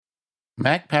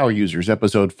Mac Power Users,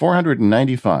 episode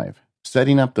 495,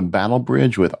 Setting Up the Battle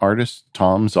Bridge with artist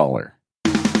Tom Zoller.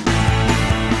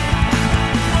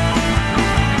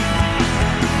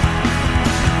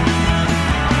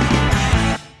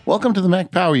 Welcome to the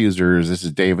Mac Power Users. This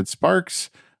is David Sparks.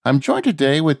 I'm joined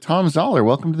today with Tom Zoller.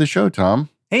 Welcome to the show, Tom.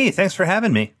 Hey, thanks for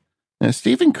having me. Now,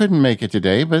 Stephen couldn't make it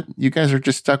today, but you guys are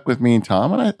just stuck with me and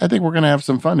Tom, and I think we're going to have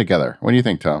some fun together. What do you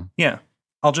think, Tom? Yeah,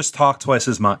 I'll just talk twice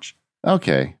as much.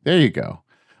 Okay, there you go.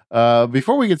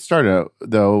 Before we get started,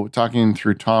 though, talking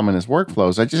through Tom and his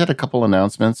workflows, I just had a couple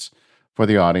announcements for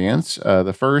the audience.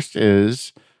 The first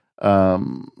is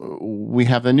we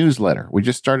have the newsletter. We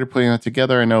just started putting that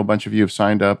together. I know a bunch of you have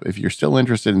signed up. If you're still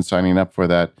interested in signing up for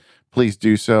that, please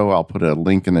do so. I'll put a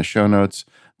link in the show notes.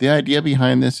 The idea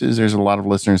behind this is there's a lot of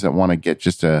listeners that want to get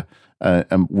just a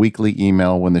weekly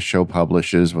email when the show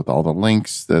publishes with all the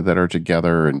links that are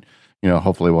together, and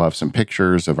hopefully we'll have some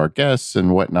pictures of our guests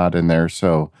and whatnot in there.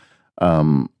 So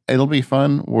it'll be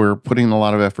fun. We're putting a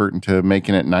lot of effort into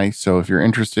making it nice. So if you're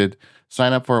interested,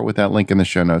 sign up for it with that link in the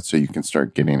show notes so you can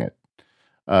start getting it.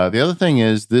 The other thing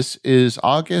is this is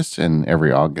August, and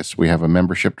every August we have a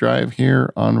membership drive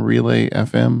here on Relay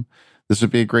FM. This would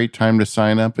be a great time to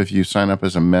sign up. If you sign up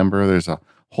as a member, there's a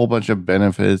whole bunch of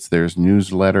benefits. There's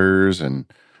newsletters and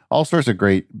all sorts of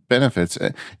great benefits.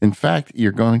 In fact,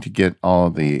 you're going to get all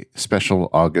of the special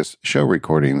August show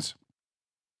recordings.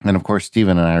 And of course,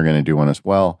 Stephen and I are going to do one as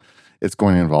well. It's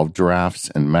going to involve drafts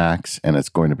and Macs, and it's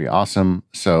going to be awesome.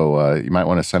 So you might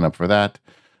want to sign up for that.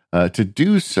 To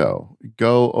do so,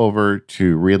 go over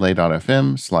to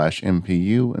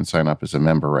relay.fm/MPU and sign up as a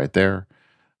member right there.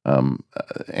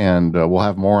 And we'll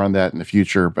have more on that in the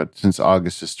future. But since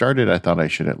August has started, I thought I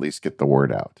should at least get the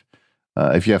word out.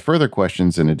 If you have further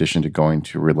questions, in addition to going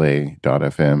to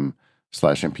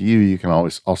relay.fm/MPU, you can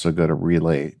always also go to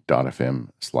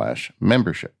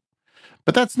relay.fm/membership.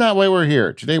 But that's not why we're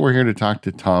here. Today, we're here to talk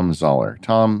to Tom Zoller.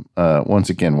 Tom, once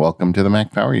again, welcome to the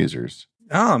Mac Power Users.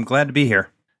 Oh, I'm glad to be here.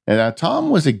 And Tom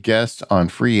was a guest on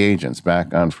Free Agents,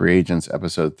 back on Free Agents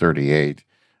episode 38,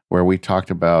 where we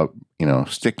talked about,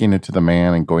 sticking it to the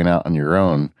man and going out on your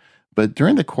own. But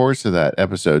during the course of that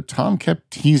episode, Tom kept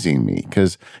teasing me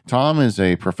because Tom is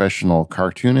a professional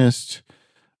cartoonist,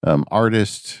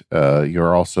 artist. You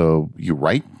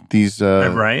write these.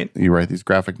 You write these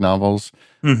graphic novels,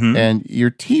 and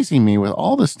you're teasing me with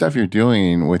all the stuff you're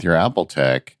doing with your Apple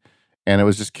tech, and it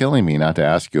was just killing me not to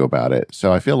ask you about it.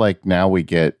 So I feel like now we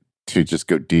get to just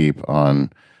go deep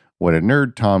on what a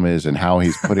nerd Tom is and how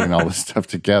he's putting all this stuff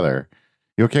together.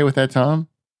 You okay with that, Tom?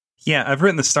 Yeah, I've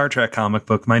written the Star Trek comic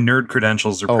book. My nerd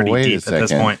credentials are pretty deep at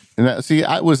this point. And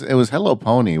it was Hello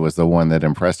Pony was the one that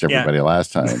impressed everybody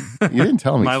last time. You didn't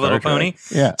tell me My Little Pony.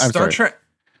 Yeah,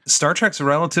 Star Trek's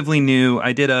relatively new.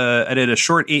 I did a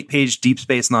short 8-page Deep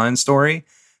Space Nine story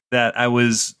that I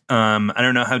was. I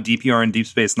don't know how deep you are in Deep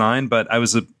Space Nine, but I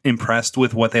was impressed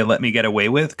with what they let me get away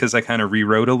with because I kind of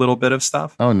rewrote a little bit of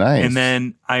stuff. Oh, nice! And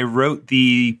then I wrote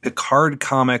the Picard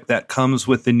comic that comes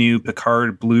with the new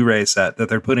Picard Blu-ray set that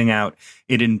they're putting out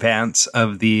in advance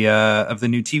of the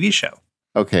new TV show.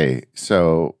 Okay,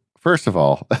 so first of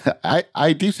all,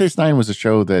 I Deep Space Nine was a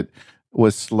show that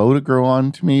was slow to grow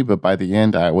on to me, but by the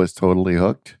end, I was totally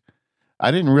hooked. I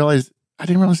didn't realize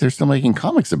they're still making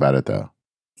comics about it, though.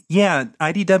 Yeah,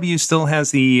 IDW still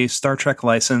has the Star Trek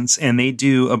license, and they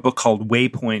do a book called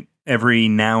Waypoint every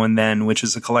now and then, which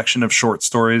is a collection of short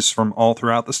stories from all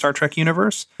throughout the Star Trek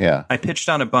universe. Yeah. I pitched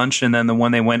on a bunch, and then the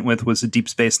one they went with was a Deep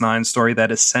Space Nine story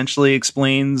that essentially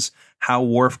explains how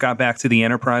Worf got back to the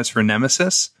Enterprise for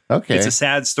Nemesis. Okay. It's a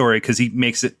sad story because he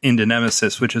makes it into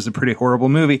Nemesis, which is a pretty horrible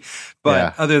movie.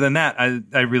 But other than that,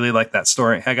 I really like that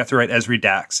story. I got to write Ezri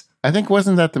Dax. I think,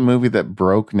 wasn't that the movie that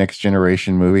broke Next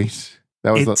Generation movies?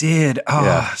 It did.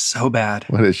 Oh, so bad.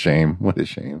 What a shame. What a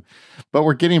shame. But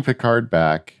we're getting Picard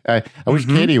back. I wish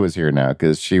Katie was here now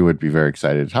because she would be very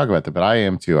excited to talk about that. But I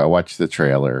am too. I watched the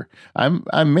trailer. I'm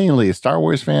mainly a Star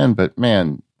Wars fan, but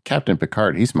man, Captain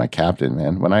Picard, he's my captain,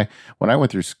 man. When I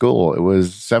went through school, it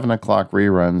was 7 o'clock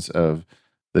reruns of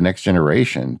The Next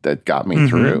Generation that got me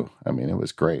through. I mean, it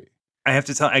was great. I have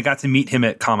to tell, I got to meet him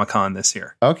at Comic-Con this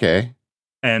year. Okay.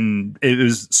 And it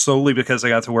was solely because I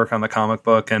got to work on the comic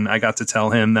book, and I got to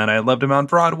tell him that I loved him on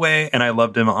Broadway and I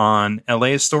loved him on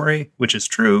LA Story, which is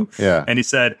true. Yeah. And he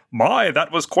said, that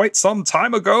was quite some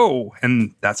time ago.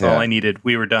 And that's all I needed.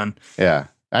 We were done. Yeah.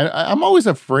 I'm always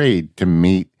afraid to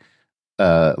meet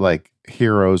like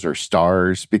heroes or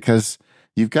stars because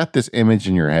you've got this image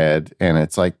in your head and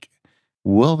it's like,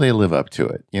 will they live up to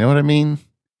it? You know what I mean?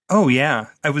 Oh, yeah.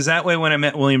 I was that way when I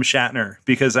met William Shatner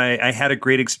because I had a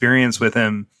great experience with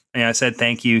him. And I said,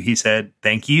 thank you. He said,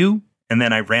 thank you. and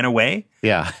then I ran away.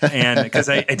 Yeah. And because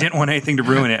I didn't want anything to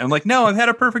ruin it. I'm like, no, I've had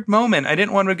a perfect moment. I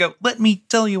didn't want to go, let me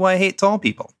tell you why I hate tall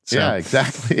people. So, yeah,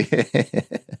 exactly.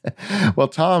 Well,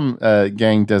 Tom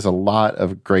Gang does a lot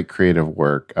of great creative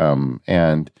work.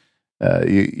 And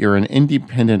you're an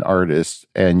independent artist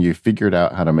and you figured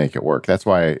out how to make it work. That's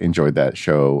why I enjoyed that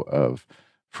show of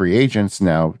Free Agents.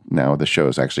 Now the show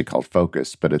is actually called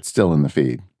Focus, but it's still in the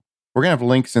feed. We're going to have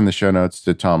links in the show notes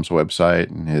to Tom's website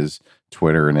and his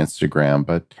Twitter and Instagram,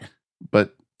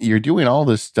 but you're doing all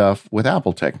this stuff with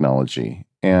Apple technology.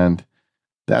 And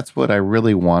that's what I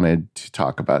really wanted to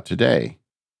talk about today.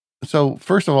 So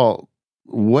first of all,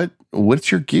 what's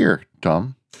your gear,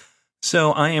 Tom?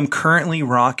 So I am currently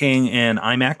rocking an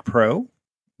iMac Pro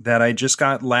that I just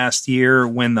got last year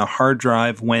when the hard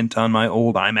drive went on my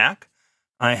old iMac.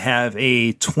 I have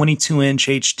a 22-inch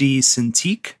HD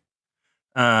Cintiq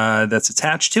that's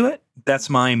attached to it. That's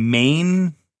my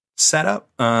main setup.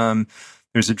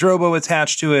 There's a Drobo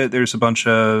attached to it. There's a bunch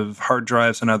of hard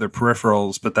drives and other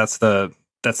peripherals, but that's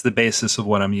the basis of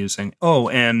what I'm using. Oh,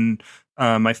 and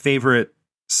my favorite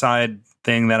side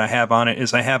thing that I have on it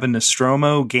is I have a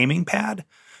Nostromo gaming pad.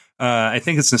 I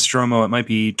think it's Nostromo. It might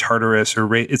be Tartarus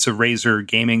or it's a Razer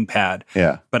gaming pad.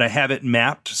 Yeah. But I have it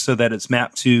mapped so that it's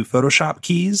mapped to Photoshop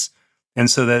keys and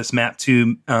so that it's mapped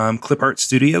to ClipArt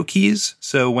Studio keys.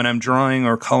 So when I'm drawing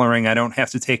or coloring, I don't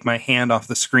have to take my hand off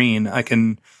the screen. I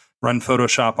can run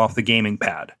Photoshop off the gaming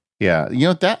pad. Yeah,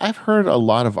 that I've heard a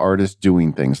lot of artists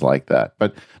doing things like that.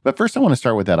 But first, I want to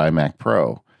start with that iMac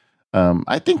Pro.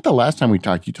 I think the last time we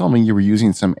talked, you told me you were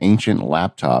using some ancient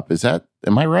laptop.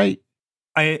 Am I right?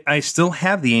 I still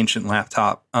have the ancient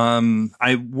laptop.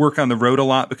 I work on the road a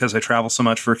lot because I travel so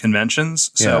much for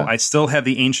conventions. So Yeah. I still have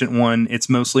the ancient one. It's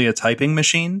mostly a typing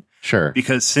machine. Sure.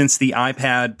 Because since the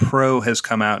iPad Pro has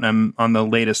come out and I'm on the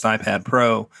latest iPad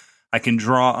Pro, I can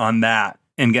draw on that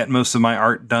and get most of my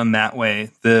art done that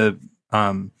way. The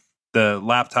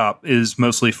laptop is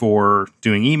mostly for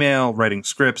doing email, writing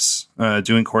scripts,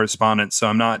 doing correspondence. So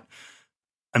I'm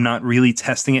not really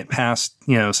testing it past,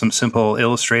 some simple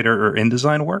Illustrator or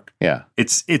InDesign work. Yeah.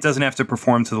 It doesn't have to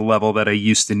perform to the level that I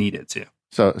used to need it to.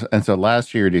 So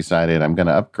last year you decided I'm going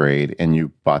to upgrade and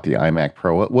you bought the iMac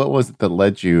Pro. What was it that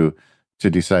led you to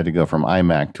decide to go from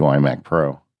iMac to iMac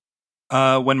Pro?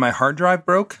 When my hard drive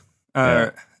broke,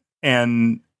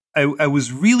 and I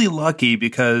was really lucky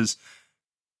because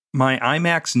my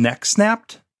iMac's neck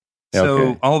snapped. So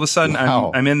Okay. all of a sudden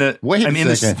Wow. I'm in the Wait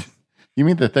a second. You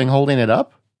mean the thing holding it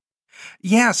up?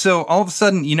 Yeah, so all of a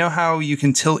sudden, you know how you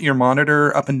can tilt your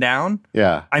monitor up and down?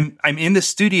 Yeah. I'm in the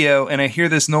studio and I hear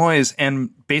this noise and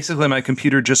basically my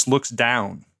computer just looks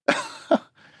down.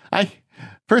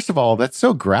 First of all, that's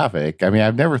so graphic. I mean,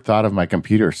 I've never thought of my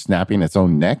computer snapping its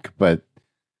own neck, but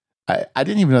I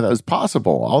didn't even know that was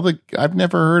possible. I've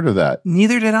never heard of that.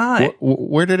 Neither did I.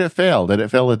 Where did it fail? Did it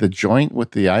fail at the joint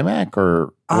with the iMac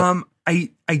or?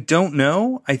 I don't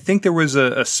know. I think there was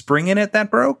a spring in it that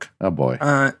broke. Oh boy.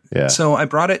 Yeah. So I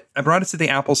brought it to the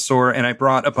Apple store and I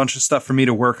brought a bunch of stuff for me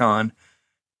to work on.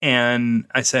 And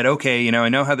I said, okay, I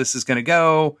know how this is going to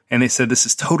go. And they said, this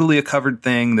is totally a covered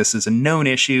thing. This is a known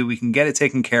issue. We can get it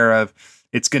taken care of.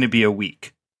 It's going to be a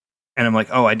week. And I'm like,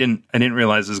 oh, I didn't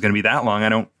realize it was going to be that long. I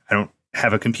don't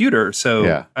have a computer.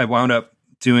 So I wound up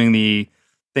doing the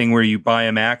thing where you buy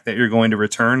a Mac that you're going to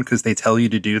return because they tell you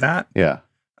to do that. Yeah.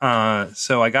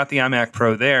 So I got the iMac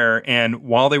Pro there, and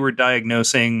while they were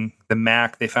diagnosing the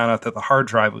Mac, they found out that the hard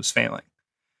drive was failing.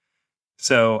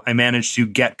 So I managed to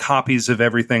get copies of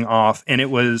everything off, and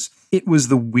it was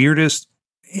the weirdest.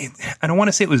 I don't want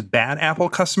to say it was bad Apple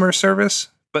customer service,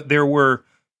 but there were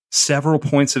several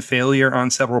points of failure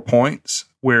on several points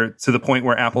to the point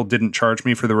where Apple didn't charge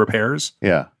me for the repairs.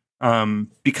 Yeah.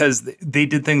 Because they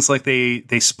did things like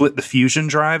they split the Fusion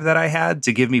drive that I had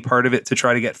to give me part of it to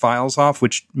try to get files off,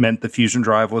 which meant the Fusion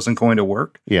drive wasn't going to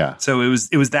work. Yeah. So it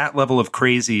was that level of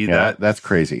crazy. Yeah, that's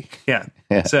crazy. Yeah.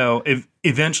 So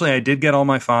eventually I did get all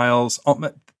my files.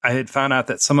 I had found out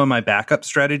that some of my backup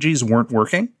strategies weren't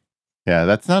working. Yeah,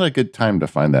 that's not a good time to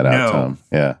find that out, Tom.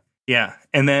 Yeah. Yeah.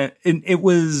 And then it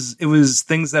was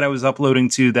things that I was uploading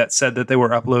to that said that they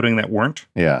were uploading that weren't.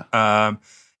 Yeah.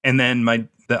 And then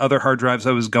the other hard drives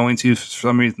I was going to, for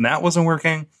some reason, that wasn't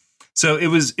working. So it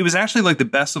was actually like the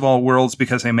best of all worlds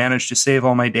because I managed to save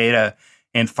all my data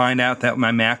and find out that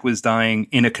my Mac was dying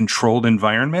in a controlled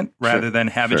environment rather than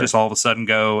have it just all of a sudden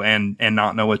go and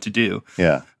not know what to do.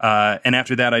 Yeah. And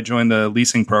after that, I joined the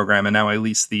leasing program, and now I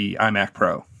lease the iMac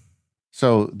Pro.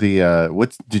 So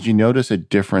did you notice a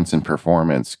difference in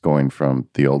performance going from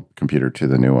the old computer to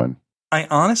the new one? I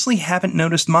honestly haven't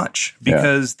noticed much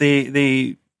because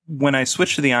they when I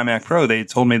switched to the iMac Pro, they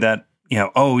told me that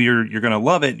oh, you're going to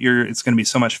love it. It's going to be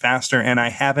so much faster. And I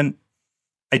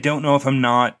don't know if I'm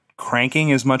not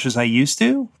cranking as much as I used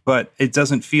to, but it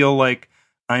doesn't feel like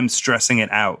I'm stressing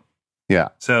it out. Yeah.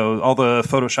 So all the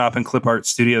Photoshop and Clip Art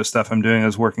Studio stuff I'm doing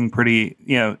is working pretty,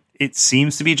 it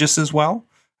seems to be just as well.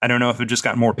 I don't know if I've just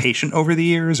gotten more patient over the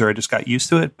years or I just got used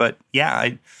to it, but yeah,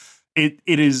 it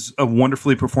is a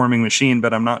wonderfully performing machine,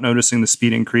 but I'm not noticing the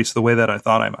speed increase the way that I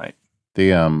thought I might.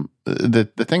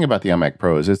 The thing about the iMac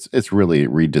Pro is it's really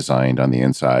redesigned on the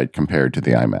inside compared to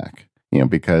the iMac,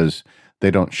 because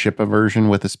they don't ship a version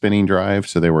with a spinning drive,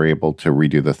 so they were able to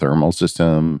redo the thermal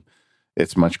system.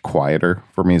 It's much quieter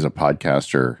for me as a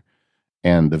podcaster,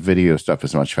 and the video stuff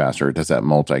is much faster. It does that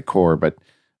multi-core, but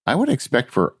I would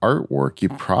expect for artwork, you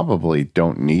probably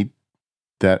don't need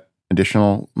that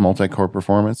additional multi-core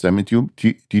performance. I mean, do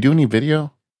you do any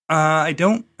video? I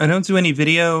don't do any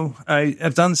video.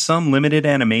 I've done some limited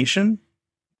animation,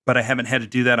 but I haven't had to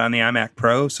do that on the iMac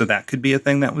Pro, so that could be a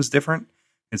thing that was different.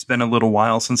 It's been a little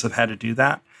while since I've had to do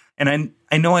that. And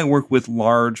I know I work with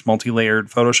large multi-layered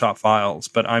Photoshop files,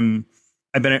 but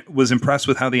was impressed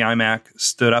with how the iMac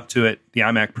stood up to it. The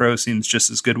iMac Pro seems just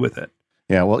as good with it.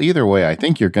 Yeah, well, either way, I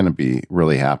think you're going to be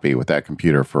really happy with that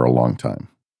computer for a long time.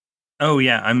 Oh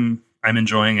yeah, I'm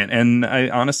enjoying it, and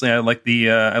I like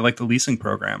the leasing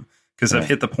program because I've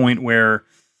hit the point where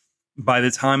by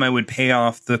the time I would pay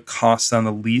off the costs on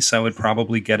the lease, I would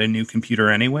probably get a new computer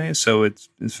anyway. So it's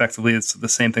the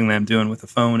same thing that I'm doing with the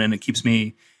phone, and it keeps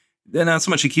me. Not so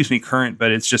much it keeps me current,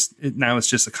 but it's just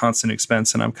a constant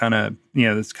expense, and I'm kind of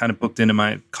it's kind of booked into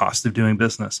my cost of doing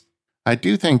business. I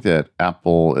do think that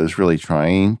Apple is really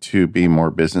trying to be more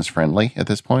business friendly at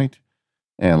this point.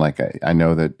 And like, I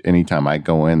know that anytime I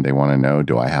go in, they want to know,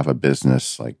 do I have a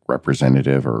business like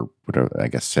representative or whatever, I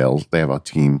guess sales, they have a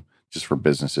team just for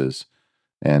businesses.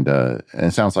 And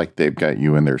it sounds like they've got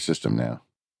you in their system now.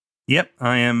 Yep.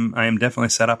 I am definitely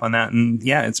set up on that. And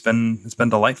yeah, it's been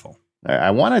delightful.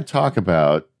 I want to talk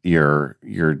about your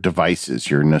devices,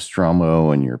 your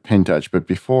Nostromo and your PinTouch. But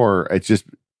before, it's just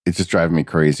driving me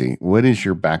crazy. What is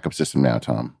your backup system now,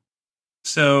 Tom?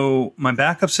 So my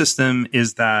backup system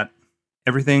is that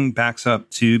everything backs up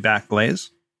to Backblaze.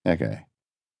 Okay.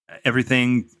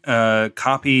 Everything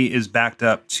copy is backed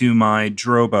up to my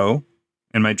Drobo,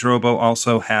 and my Drobo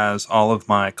also has all of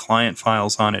my client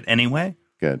files on it anyway.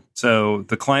 Good. So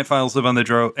the client files live on the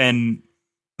Drobo, and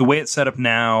the way it's set up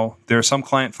now, there are some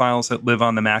client files that live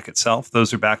on the Mac itself.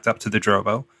 Those are backed up to the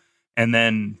Drobo. And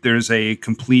then there's a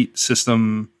complete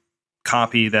system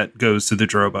copy that goes to the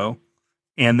Drobo.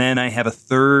 And then I have a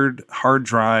third hard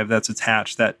drive that's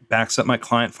attached that backs up my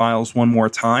client files one more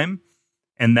time.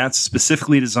 And that's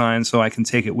specifically designed so I can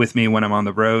take it with me when I'm on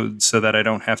the road so that I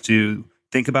don't have to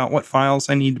think about what files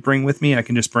I need to bring with me. I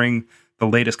can just bring the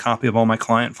latest copy of all my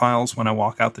client files when I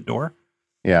walk out the door.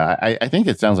 Yeah, I think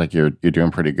it sounds like you're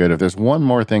doing pretty good. If there's one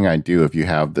more thing I'd do if you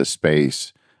have the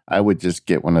space, I would just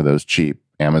get one of those cheap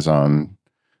Amazon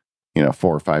 4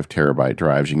 or 5 terabyte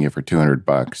drives you can get for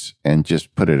 $200 and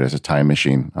just put it as a time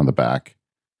machine on the back.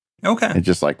 Okay. And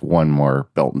just like one more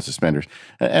belt and suspenders.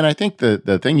 And I think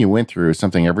the thing you went through is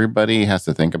something everybody has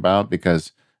to think about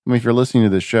because, if you're listening to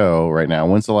the show right now,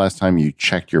 when's the last time you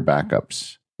checked your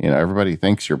backups? Everybody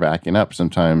thinks you're backing up.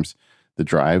 Sometimes the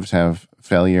drives have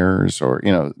failures or,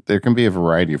 there can be a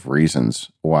variety of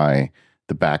reasons why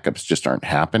the backups just aren't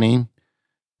happening.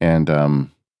 And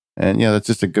that's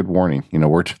just a good warning.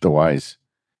 Word to the wise.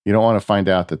 You don't want to find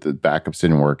out that the backups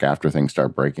didn't work after things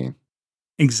start breaking.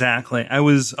 Exactly. I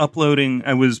was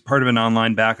part of an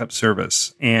online backup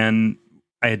service and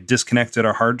I had disconnected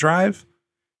a hard drive.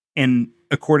 And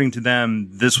according to them,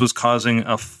 this was causing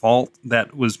a fault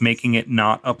that was making it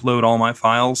not upload all my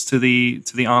files to the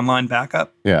online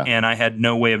backup. Yeah. And I had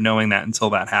no way of knowing that until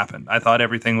that happened. I thought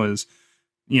everything was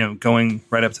going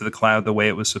right up to the cloud the way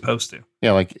it was supposed to.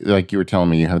 Yeah, like you were telling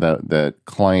me, you have that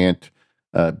client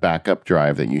backup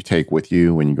drive that you take with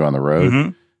you when you go on the road. Mm-hmm.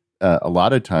 A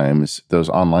lot of times, those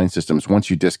online systems, once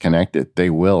you disconnect it,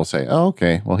 they will say, "Oh,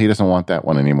 okay, well, he doesn't want that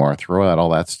one anymore. Throw out all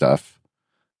that stuff,"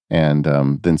 and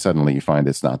then suddenly you find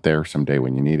it's not there someday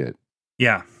when you need it.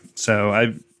 Yeah. So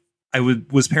I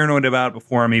was paranoid about it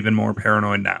before. I'm even more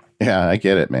paranoid now. Yeah, I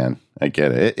get it, man. I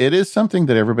get it. It is something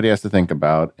that everybody has to think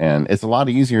about, and it's a lot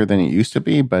easier than it used to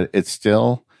be, but it's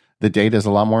still, the data is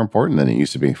a lot more important than it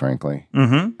used to be, frankly.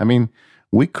 Mm-hmm.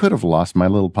 We could have lost My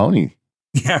Little Pony.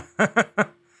 Yeah.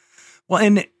 Well,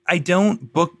 and I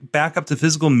don't back up to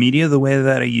physical media the way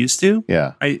that I used to.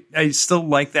 Yeah. I still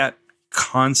like that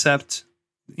concept,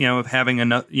 of having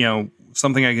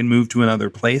something I can move to another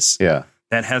place. Yeah.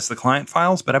 That has the client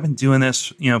files, but I've been doing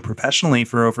this, professionally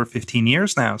for over 15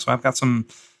 years now. So I've got some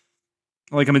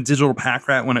I'm a digital pack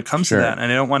rat when it comes Sure. to that.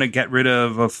 And I don't want to get rid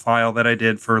of a file that I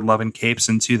did for Love and Capes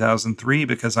in 2003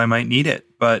 because I might need it.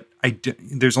 But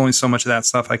there's only so much of that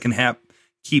stuff I can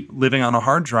keep living on a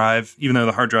hard drive. Even though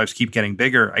the hard drives keep getting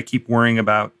bigger, I keep worrying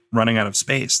about running out of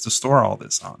space to store all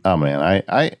this on. Oh man,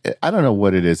 I don't know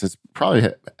what it is. It's probably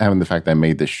having the fact that I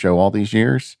made this show all these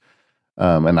years,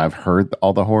 and I've heard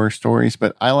all the horror stories.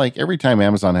 But I like every time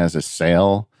Amazon has a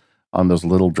sale on those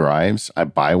little drives, I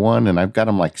buy one, and I've got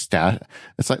them like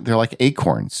It's like they're like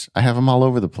acorns. I have them all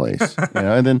over the place,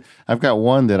 And then I've got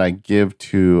one that I give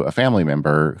to a family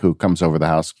member who comes over the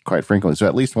house quite frequently. So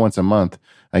at least once a month,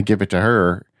 I give it to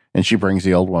her, and she brings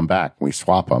the old one back. We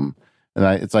swap them. And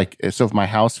it's like, so if my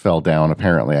house fell down,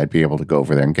 apparently I'd be able to go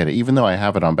over there and get it, even though I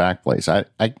have it on Backblaze.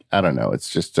 I don't know. It's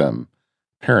just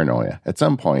paranoia. At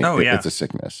some point, it's a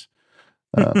sickness.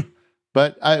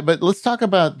 But let's talk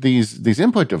about these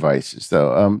input devices,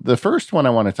 though. The first one I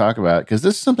want to talk about, because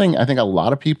this is something I think a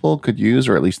lot of people could use,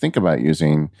 or at least think about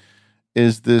using,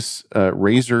 is this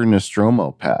Razer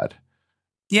Nostromo pad.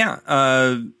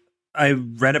 Yeah. I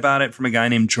read about it from a guy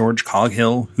named George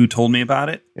Coghill who told me about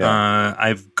it. Yeah.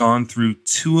 I've gone through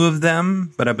 2 of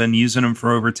them, but I've been using them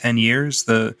for over 10 years.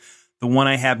 The one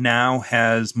I have now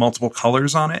has multiple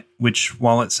colors on it, which,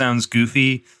 while it sounds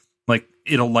goofy, like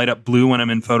it'll light up blue when I'm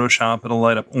in Photoshop, it'll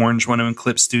light up orange when I'm in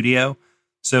Clip Studio.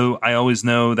 So I always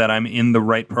know that I'm in the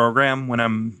right program when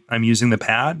I'm using the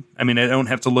pad. I mean, I don't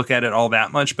have to look at it all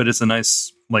that much, but it's a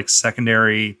nice like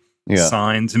secondary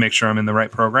sign to make sure I'm in the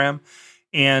right program.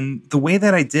 And the way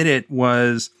that I did it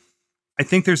was, I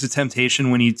think there's a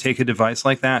temptation when you take a device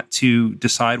like that to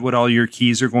decide what all your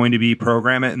keys are going to be,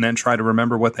 program it, and then try to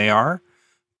remember what they are.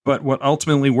 But what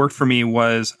ultimately worked for me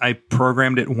was I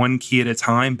programmed it one key at a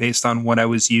time based on what I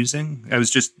was using. I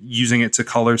was just using it to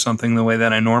color something the way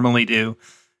that I normally do.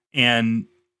 And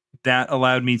that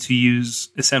allowed me to use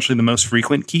essentially the most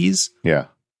frequent keys. Yeah.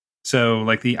 So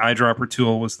like the eyedropper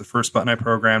tool was the first button I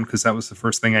programmed because that was the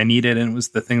first thing I needed, and it was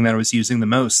the thing that I was using the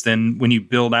most. And when you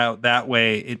build out that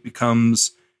way, it becomes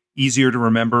easier to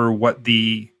remember what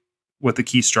the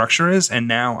key structure is. And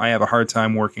now I have a hard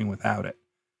time working without it.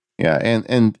 Yeah,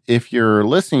 and if you're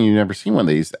listening, you've never seen one of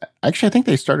these. Actually, I think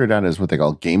they started out as what they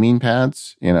call gaming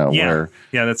pads. Yeah,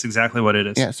 that's exactly what it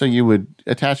is. Yeah, so you would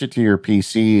attach it to your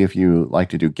PC if you like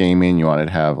to do gaming. You wanted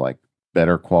to have like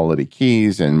better quality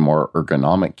keys and more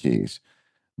ergonomic keys.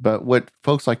 But what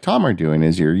folks like Tom are doing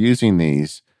is you're using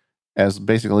these as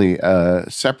basically a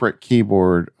separate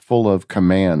keyboard full of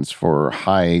commands for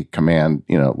high command,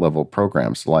 level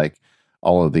programs like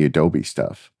all of the Adobe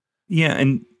stuff. Yeah,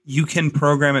 and you can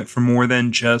program it for more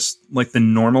than just like the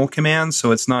normal commands.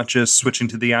 So it's not just switching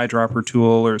to the eyedropper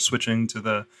tool or switching to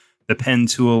the pen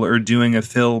tool or doing a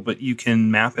fill, but you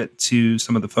can map it to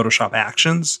some of the Photoshop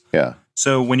actions. Yeah.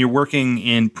 So when you're working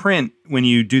in print, when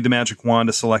you do the magic wand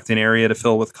to select an area to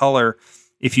fill with color,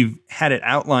 if you've had it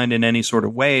outlined in any sort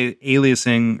of way,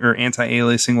 aliasing or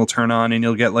anti-aliasing will turn on and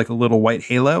you'll get like a little white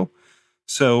halo.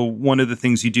 So one of the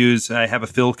things you do is I have a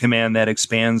fill command that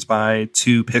expands by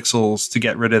 2 pixels to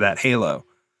get rid of that halo.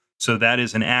 So that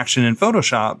is an action in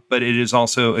Photoshop, but it is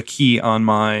also a key on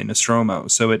my Nostromo.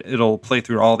 So it'll play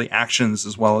through all the actions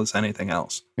as well as anything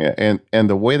else. Yeah, and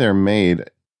the way they're made,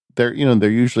 they're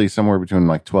usually somewhere between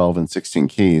like 12 and 16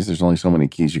 keys. There's only so many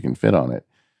keys you can fit on it.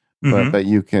 But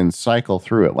you can cycle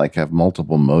through it, like have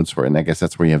multiple modes for it. And I guess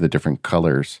that's where you have the different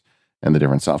colors and the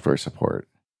different software support.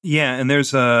 Yeah, and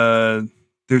there's a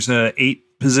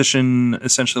 8 position,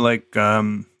 essentially like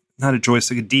not a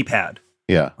joystick, a D-pad.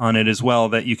 Yeah. On it as well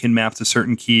that you can map to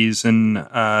certain keys. And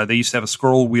they used to have a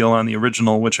scroll wheel on the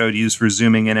original, which I would use for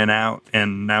zooming in and out.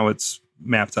 And now it's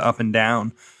mapped to up and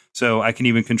down. So I can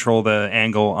even control the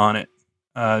angle on it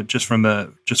just from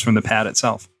the pad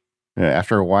itself. Yeah,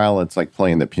 after a while, it's like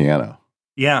playing the piano.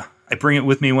 Yeah. I bring it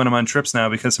with me when I'm on trips now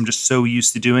because I'm just so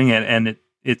used to doing it. And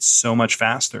it's so much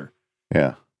faster.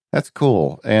 Yeah, that's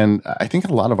cool. And I think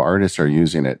a lot of artists are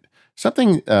using it.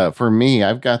 Something for me,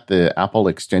 I've got the Apple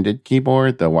Extended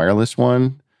keyboard, the wireless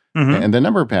one, and the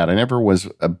number pad. I never was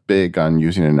big on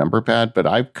using a number pad, but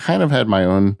I've kind of had my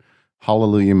own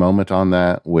hallelujah moment on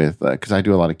that with because I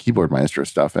do a lot of Keyboard Maestro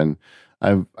stuff, and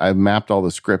I've mapped all the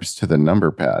scripts to the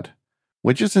number pad,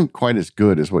 which isn't quite as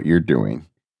good as what you're doing,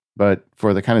 but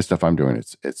for the kind of stuff I'm doing,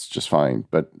 it's just fine.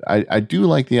 But I do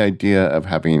like the idea of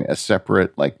having a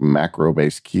separate like macro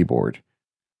based keyboard,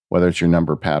 whether it's your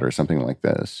number pad or something like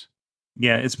this.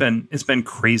 Yeah, it's been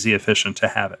crazy efficient to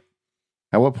have it.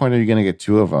 At what point are you going to get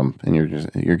 2 of them, and you're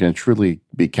going to truly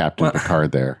be Captain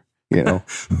Picard there? Well,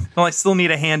 I still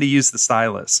need a hand to use the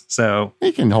stylus, so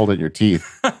you can hold it in your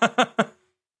teeth.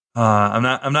 I'm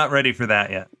not ready for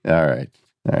that yet. All right.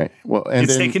 All right. Well, and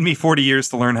it's taken me 40 years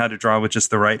to learn how to draw with just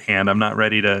the right hand. I'm not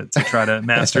ready to try to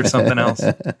master something else.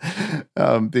 So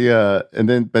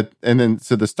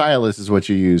the stylus is what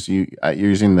you use. You're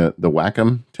using the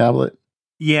Wacom tablet.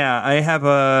 Yeah, I have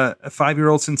a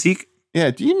 5-year-old Cintiq.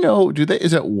 Yeah. Do you know?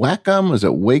 Is it Wacom? Is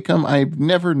it Wacom? I've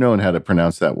never known how to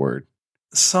pronounce that word.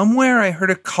 Somewhere I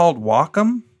heard it called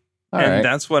Wacom, and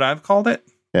that's what I've called it.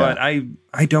 Yeah. But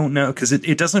I don't know because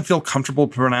it doesn't feel comfortable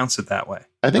to pronounce it that way.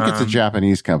 I think it's a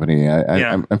Japanese company.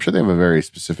 I'm sure they have a very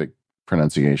specific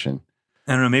pronunciation.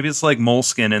 I don't know. Maybe it's like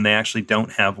Moleskine and they actually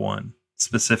don't have one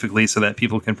specifically so that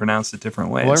people can pronounce it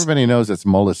different ways. Well, everybody knows it's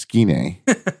Moleskine.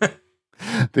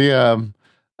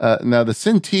 Now the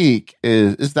Cintiq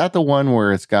is that the one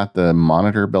where it's got the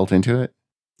monitor built into it?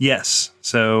 Yes.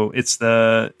 So it's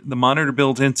the monitor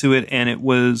built into it, and it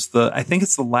was I think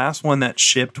it's the last one that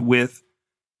shipped with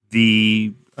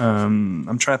the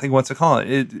I'm trying to think what to call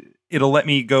it. It'll let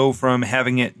me go from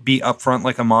having it be up front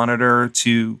like a monitor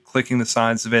to clicking the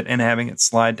sides of it and having it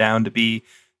slide down to be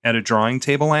at a drawing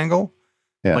table angle.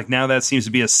 Yeah. Like now that seems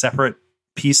to be a separate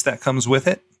piece that comes with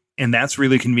it, and that's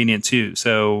really convenient too.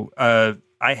 So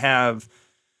I have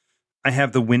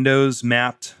the windows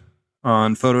mapped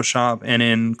on Photoshop and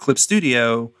in Clip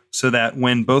Studio so that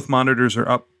when both monitors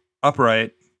are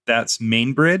upright, that's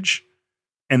main bridge.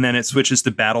 And then it switches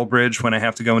to battle bridge when I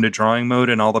have to go into drawing mode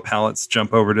and all the palettes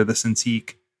jump over to the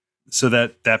Cintiq. So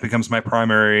that becomes my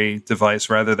primary device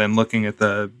rather than looking at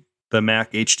the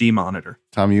Mac HD monitor.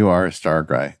 Tom, you are a Star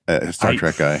Trek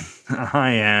guy.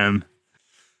 I am.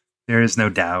 There is no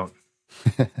doubt.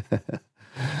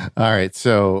 All right.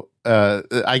 So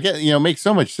I get, it makes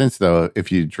so much sense, though, if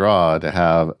you draw to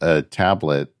have a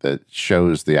tablet that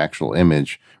shows the actual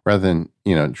image rather than,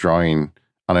 drawing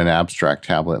on an abstract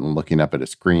tablet and looking up at a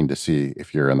screen to see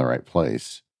if you're in the right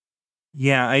place.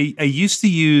 Yeah, I used to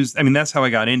use, that's how I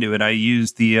got into it. I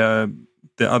used the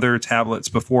other tablets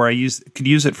before. Could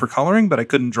use it for coloring, but I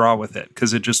couldn't draw with it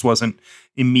because it just wasn't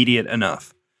immediate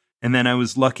enough. And then I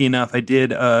was lucky enough, I did,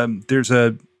 there's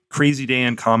a crazy day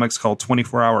in comics called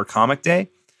 24-Hour Comic Day,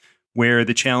 where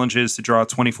the challenge is to draw a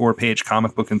 24-page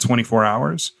comic book in 24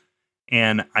 hours.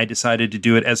 And I decided to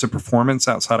do it as a performance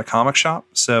outside a comic shop.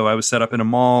 So I was set up in a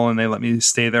mall and they let me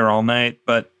stay there all night.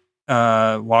 But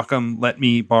Wacom let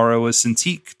me borrow a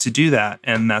Cintiq to do that.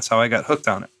 And that's how I got hooked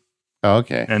on it. Oh,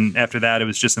 okay. And after that, it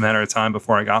was just a matter of time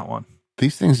before I got one.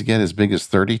 These things get as big as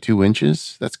 32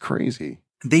 inches. That's crazy.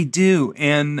 They do.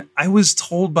 And I was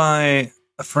told by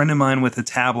a friend of mine with a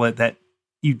tablet that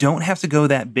you don't have to go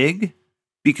that big.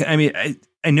 Because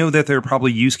I know that there are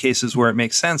probably use cases where it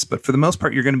makes sense, but for the most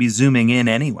part, you're going to be zooming in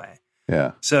anyway.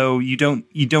 Yeah. So you don't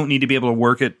need to be able to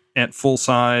work it at full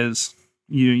size.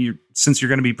 Since you're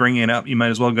going to be bringing it up, you might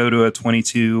as well go to a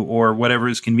 22 or whatever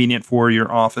is convenient for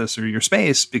your office or your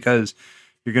space because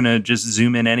you're going to just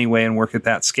zoom in anyway and work at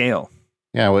that scale.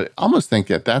 Yeah, I would almost think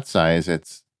at that size,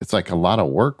 it's like a lot of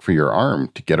work for your arm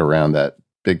to get around that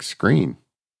big screen.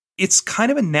 It's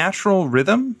kind of a natural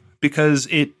rhythm because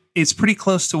it's pretty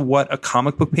close to what a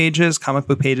comic book page is. Comic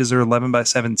book pages are 11 by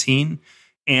 17.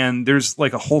 And there's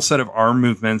like a whole set of arm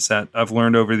movements that I've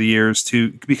learned over the years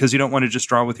because you don't want to just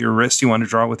draw with your wrist. You want to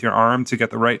draw with your arm to get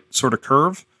the right sort of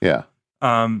curve. Yeah.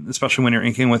 Especially when you're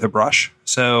inking with a brush.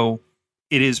 So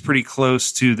it is pretty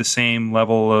close to the same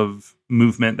level of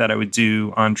movement that I would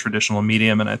do on traditional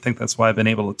medium. And I think that's why I've been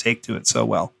able to take to it so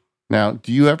well. Now,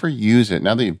 do you ever use it,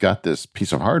 now that you've got this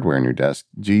piece of hardware in your desk,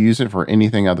 do you use it for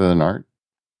anything other than art?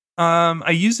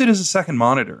 I use it as a second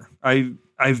monitor.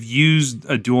 I've used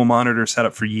a dual monitor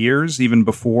setup for years, even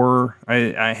before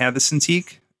I had the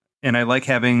Cintiq. And I like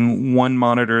having one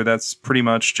monitor that's pretty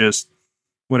much just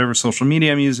whatever social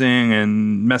media I'm using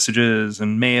and messages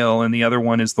and mail. And the other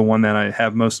one is the one that I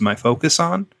have most of my focus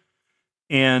on.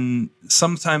 And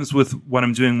sometimes with what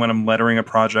I'm doing when I'm lettering a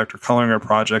project or coloring a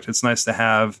project, it's nice to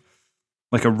have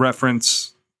like a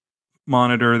reference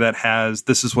monitor that has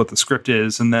this is what the script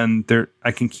is, and then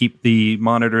I can keep the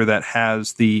monitor that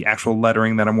has the actual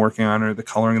lettering that I'm working on or the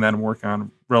coloring that I'm working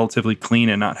on relatively clean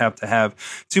and not have to have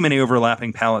too many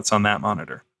overlapping palettes on that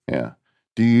monitor. Yeah.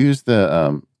 Do you use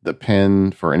the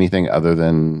pen for anything other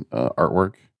than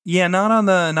artwork? Yeah, not on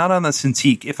the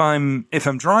Cintiq. If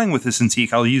I'm drawing with the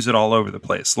Cintiq, I'll use it all over the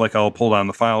place. Like I'll pull down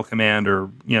the file command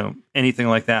or anything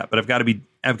like that. But I've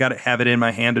got to have it in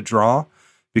my hand to draw.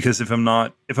 Because if I'm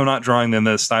not drawing, then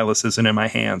the stylus isn't in my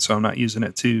hand, so I'm not using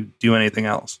it to do anything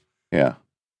else. Yeah,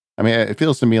 I mean, it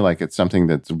feels to me like it's something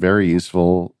that's very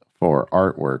useful for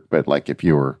artwork, but like if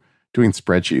you were doing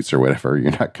spreadsheets or whatever,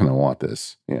 you're not going to want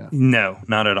this. Yeah, no,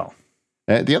 not at all.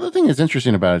 The other thing that's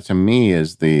interesting about it to me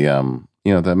is the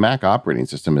Mac operating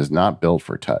system is not built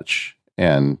for touch,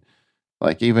 and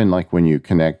Like even like when you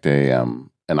connect an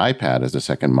iPad as a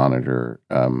second monitor,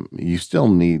 you still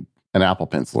need an Apple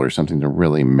Pencil or something to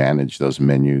really manage those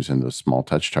menus and those small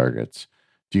touch targets.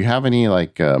 Do you have any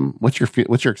like what's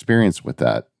your experience with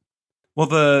that? Well,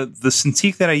 the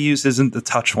Cintiq that I use isn't the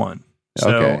touch one.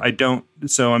 So Okay.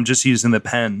 so I'm just using the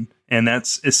pen, and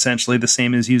that's essentially the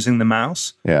same as using the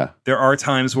mouse. Yeah. There are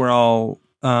times where I'll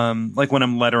like when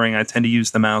I'm lettering, I tend to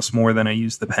use the mouse more than I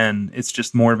use the pen. It's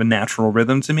just more of a natural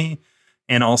rhythm to me.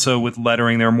 And also with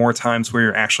lettering, there are more times where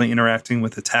you're actually interacting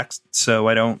with the text. So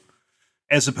I don't,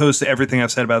 as opposed to everything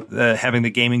I've said about having the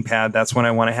gaming pad, that's when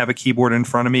I want to have a keyboard in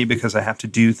front of me because I have to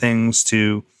do things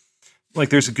to, like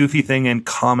there's a goofy thing in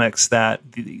comics that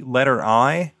the letter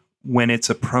I, when it's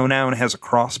a pronoun, has a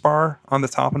crossbar on the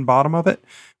top and bottom of it.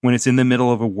 When it's in the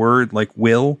middle of a word like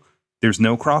will, there's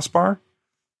no crossbar.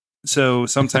 So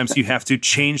sometimes you have to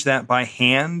change that by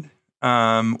hand,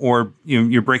 or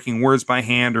you're breaking words by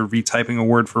hand or retyping a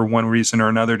word for one reason or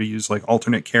another to use like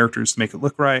alternate characters to make it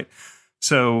look right.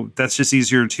 So that's just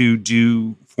easier to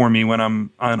do for me when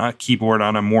I'm on a keyboard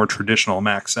on a more traditional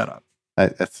Mac setup.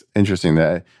 That's interesting.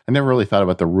 That I never really thought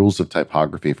about the rules of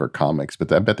typography for comics,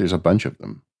 but I bet there's a bunch of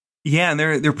them. Yeah, and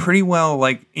they're pretty well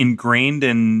like ingrained,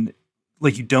 and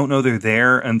like you don't know they're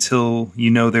there until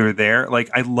you know they're there. Like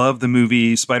I love the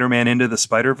movie Spider-Man Into the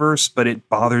Spider-Verse, but it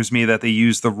bothers me that they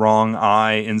use the wrong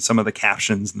I in some of the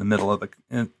captions in the middle of the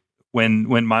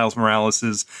when Miles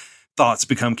Morales' thoughts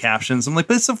become captions. I'm like,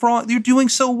 but it's the wrong. You're doing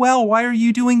so well. Why are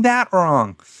you doing that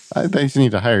wrong? I just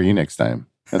need to hire you next time.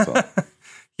 That's all.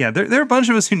 Yeah, there are a bunch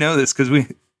of us who know this because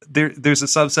there's a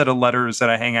subset of letters that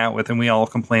I hang out with, and we all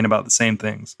complain about the same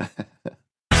things.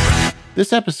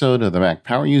 This episode of the Mac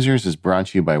Power Users is brought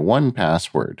to you by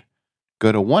 1Password.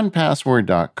 Go to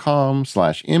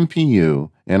 1Password.com/MPU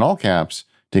in all caps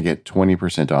to get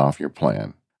 20% off your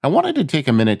plan. I wanted to take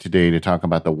a minute today to talk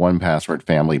about the 1Password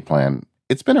family plan.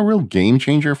 It's been a real game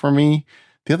changer for me.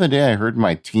 The other day I heard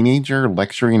my teenager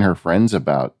lecturing her friends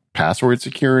about password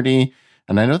security,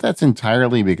 and I know that's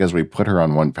entirely because we put her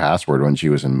on 1Password when she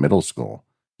was in middle school.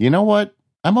 You know what?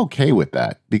 I'm okay with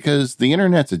that because the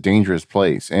internet's a dangerous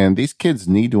place and these kids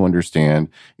need to understand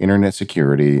internet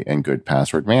security and good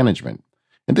password management.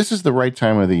 And this is the right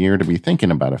time of the year to be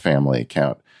thinking about a family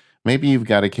account. Maybe you've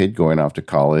got a kid going off to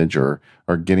college or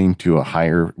getting to a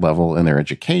higher level in their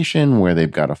education where they've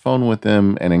got a phone with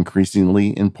them and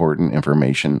increasingly important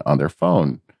information on their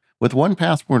phone. With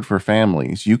 1Password for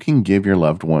families, you can give your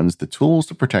loved ones the tools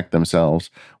to protect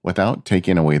themselves without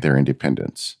taking away their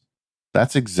independence.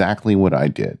 That's exactly what I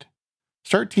did.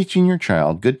 Start teaching your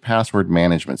child good password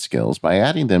management skills by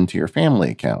adding them to your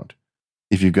family account.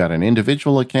 If you've got an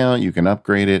individual account, you can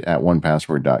upgrade it at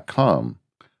 1Password.com.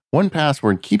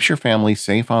 1Password keeps your family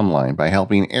safe online by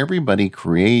helping everybody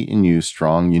create and use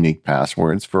strong, unique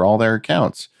passwords for all their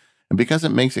accounts. And because it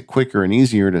makes it quicker and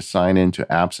easier to sign into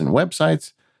apps and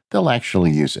websites, they'll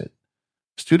actually use it.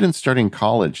 Students starting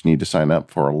college need to sign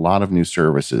up for a lot of new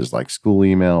services like school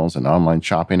emails and online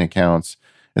shopping accounts.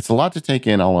 It's a lot to take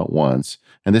in all at once,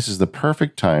 and this is the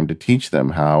perfect time to teach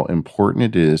them how important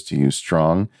it is to use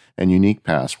strong and unique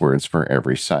passwords for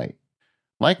every site.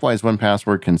 Likewise,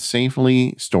 1Password can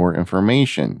safely store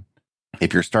information.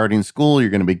 If you're starting school,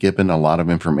 you're going to be given a lot of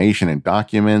information and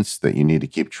documents that you need to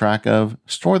keep track of.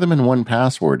 Store them in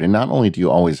 1Password, and not only do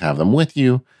you always have them with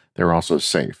you, they're also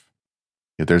safe.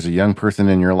 If there's a young person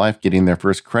in your life getting their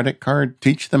first credit card,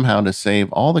 teach them how to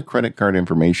save all the credit card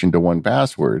information to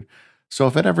 1Password. So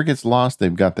if it ever gets lost,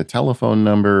 they've got the telephone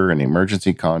number and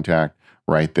emergency contact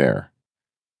right there.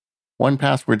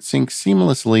 1Password syncs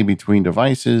seamlessly between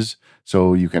devices,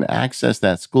 so you can access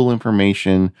that school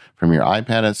information from your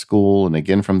iPad at school and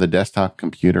again from the desktop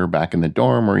computer back in the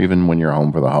dorm or even when you're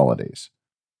home for the holidays.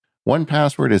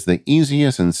 1Password is the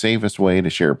easiest and safest way to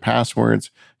share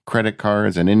passwords, credit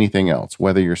cards, and anything else,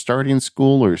 whether you're starting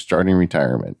school or starting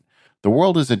retirement. The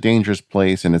world is a dangerous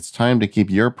place, and it's time to keep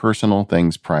your personal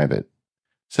things private.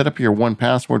 Set up your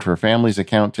 1Password for Families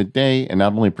account today and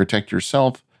not only protect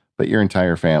yourself, but your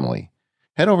entire family.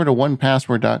 Head over to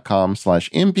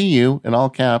 1Password.com/MPU in all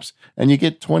caps, and you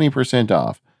get 20%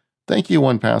 off. Thank you,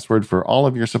 1Password, for all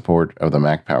of your support of the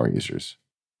Mac Power Users.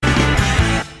 All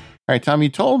right, Tom, you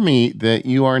told me that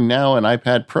you are now an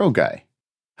iPad Pro guy.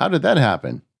 How did that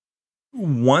happen?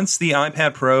 Once the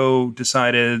iPad Pro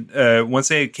decided, once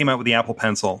they came out with the Apple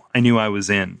Pencil, I knew I was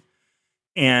in.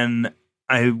 And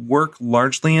I work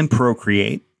largely in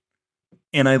Procreate,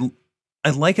 and I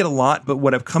like it a lot, but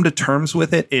what I've come to terms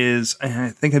with it is,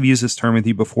 I think I've used this term with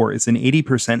you before, it's an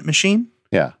 80% machine.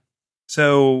 Yeah.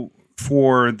 So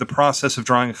for the process of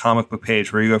drawing a comic book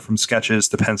page where you go from sketches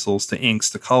to pencils to inks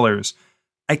to colors,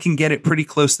 I can get it pretty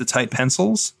close to tight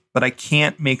pencils, but I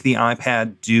can't make the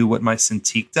iPad do what my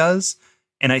Cintiq does.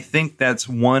 And I think that's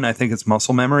one, I think it's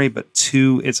muscle memory, but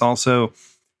two, it's also,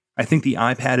 I think the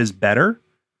iPad is better.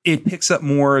 It picks up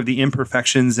more of the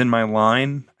imperfections in my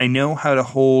line. I know how to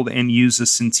hold and use a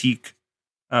Cintiq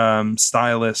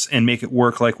stylus and make it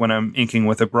work like when I'm inking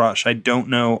with a brush. I don't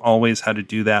know always how to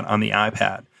do that on the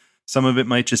iPad. Some of it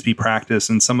might just be practice,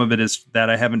 and some of it is that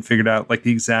I haven't figured out like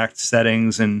the exact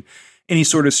settings and any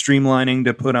sort of streamlining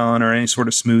to put on or any sort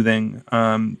of smoothing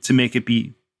to make it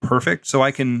be perfect. So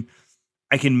I can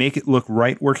make it look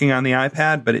right working on the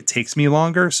iPad, but it takes me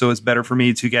longer. So it's better for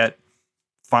me to get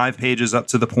 5 pages up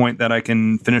to the point that I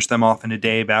can finish them off in a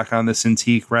day back on the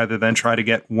Cintiq rather than try to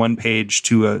get 1 page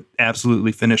to a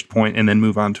absolutely finished point and then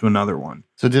move on to another one.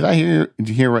 So did I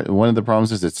hear one of the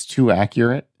problems is it's too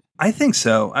accurate? I think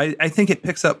so. I think it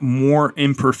picks up more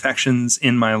imperfections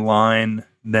in my line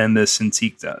than the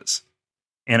Cintiq does.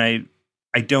 And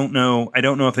I don't know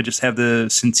if I just have the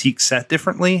Cintiq set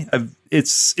differently.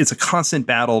 It's a constant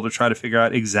battle to try to figure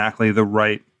out exactly the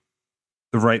right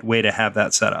way to have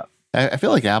that set up. I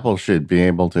feel like Apple should be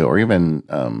able to, or even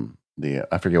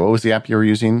I forget, what was the app you were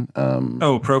using?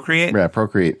 Procreate? Yeah,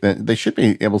 Procreate. They should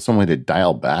be able some way to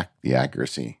dial back the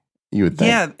accuracy, you would think.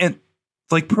 Yeah, and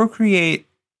like Procreate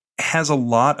has a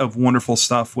lot of wonderful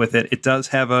stuff with it. It does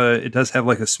have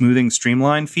like a smoothing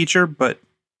streamline feature, but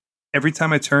every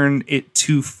time I turn it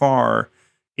too far,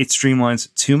 it streamlines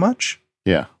it too much.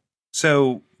 Yeah.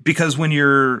 So because when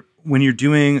you're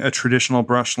doing a traditional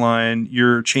brush line,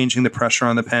 you're changing the pressure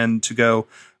on the pen to go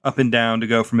up and down, to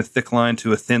go from a thick line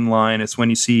to a thin line. It's when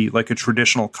you see like a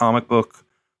traditional comic book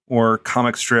or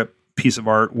comic strip piece of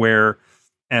art where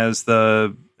as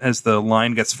the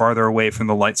line gets farther away from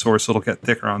the light source, it'll get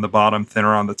thicker on the bottom,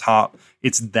 thinner on the top.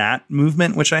 It's that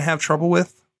movement which I have trouble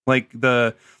with. Like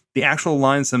the actual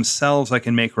lines themselves I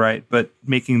can make right, but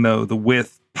making the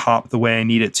width pop the way I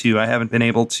need it to, I haven't been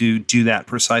able to do that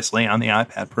precisely on the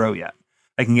iPad Pro yet.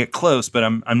 I can get close, but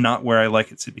I'm not where I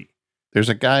like it to be. There's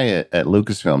a guy at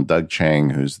Lucasfilm, Doug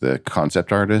Chang, who's the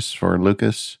concept artist for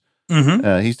Lucas.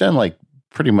 Mm-hmm. He's done like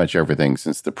pretty much everything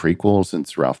since the prequel,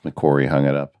 since Ralph McQuarrie hung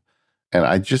it up. And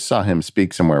I just saw him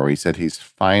speak somewhere where he said he's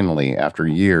finally, after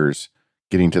years,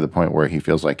 getting to the point where he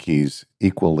feels like he's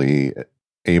equally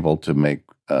able to make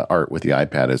art with the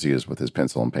iPad as he is with his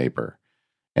pencil and paper.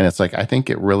 And it's like, I think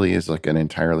it really is like an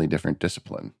entirely different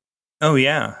discipline. Oh,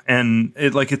 yeah. And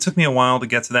it took me a while to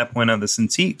get to that point on the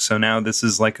Cintiq. So now this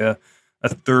is like a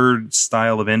third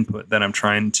style of input that I'm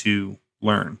trying to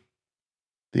learn.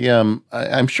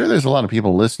 I'm sure there's a lot of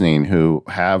people listening who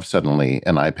have suddenly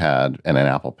an iPad and an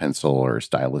Apple Pencil or a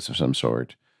stylus of some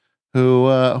sort who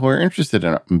are interested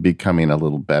in becoming a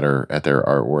little better at their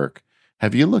artwork.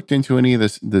 Have you looked into any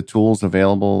of the tools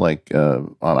available, like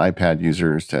on iPad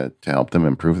users, to help them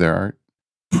improve their art?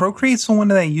 Procreate's the one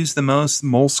that I use the most.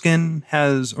 Moleskine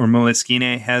has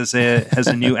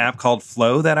a new app called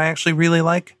Flow that I actually really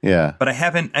like. Yeah, but I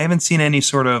haven't seen any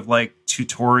sort of like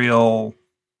tutorial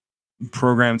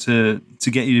program to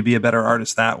get you to be a better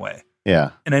artist that way.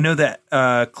 Yeah, and I know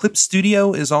that Clip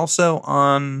Studio is also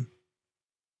on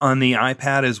the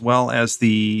iPad as well as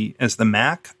the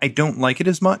Mac. I don't like it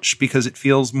as much because it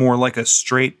feels more like a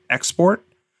straight export,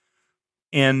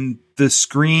 and the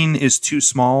screen is too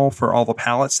small for all the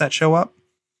palettes that show up.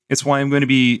 It's why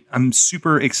I'm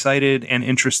super excited and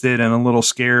interested and a little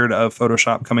scared of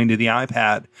Photoshop coming to the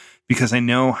iPad because I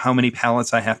know how many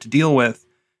palettes I have to deal with,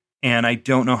 and I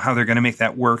don't know how they're going to make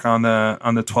that work on the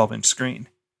 12-inch screen.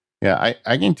 Yeah,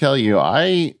 I can tell you,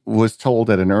 I was told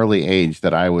at an early age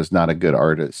that I was not a good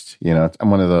artist. You know,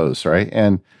 I'm one of those, right?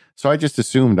 And so I just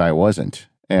assumed I wasn't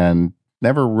and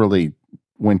never really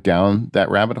went down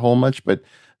that rabbit hole much. But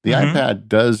the iPad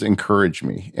does encourage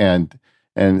me. And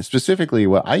specifically,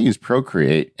 I use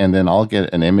Procreate, and then I'll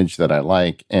get an image that I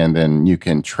like, and then you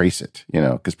can trace it,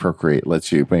 because Procreate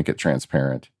lets you make it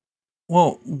transparent.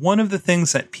 Well, one of the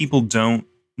things that people don't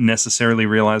necessarily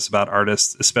realize about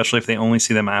artists, especially if they only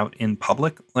see them out in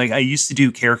public. Like I used to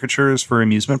do caricatures for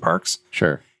amusement parks.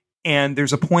 Sure. And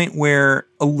there's a point where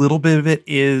a little bit of it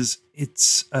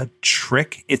it's a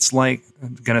trick. It's like,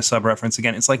 I'm going to sub-reference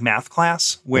again. It's like math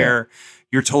class where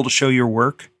you're told to show your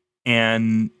work.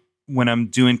 And when I'm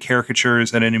doing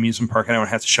caricatures at an amusement park, I don't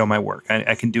have to show my work.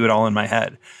 I can do it all in my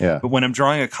head. Yeah. But when I'm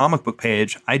drawing a comic book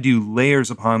page, I do layers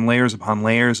upon layers upon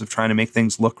layers of trying to make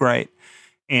things look right.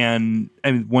 And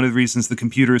one of the reasons the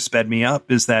computer sped me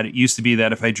up is that it used to be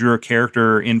that if I drew a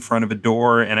character in front of a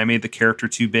door and I made the character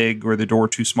too big or the door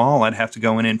too small, I'd have to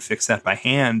go in and fix that by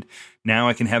hand. Now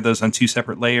I can have those on 2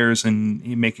 separate layers and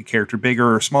make a character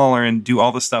bigger or smaller and do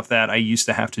all the stuff that I used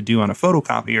to have to do on a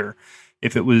photocopier.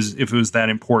 if it was that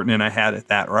important and I had it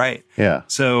that right. Yeah.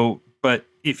 So, but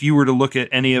if you were to look at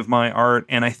any of my art,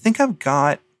 and I think I've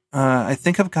got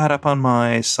up on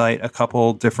my site a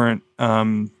couple different,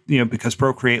 because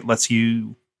Procreate lets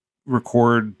you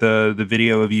record the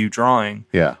video of you drawing.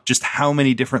 Yeah. Just how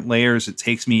many different layers it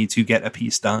takes me to get a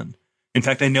piece done. In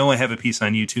fact, I know I have a piece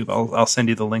on YouTube. I'll send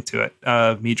you the link to it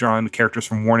of me drawing the characters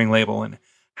from Warning Label and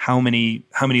how many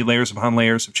layers upon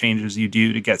layers of changes you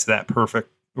do to get to that perfect,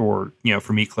 or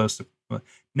for me close to.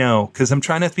 No, because I'm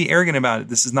trying not to be arrogant about it.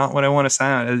 This is not what I want to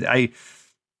sound.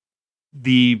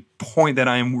 The point that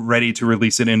I'm ready to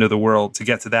release it into the world, to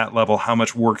get to that level, how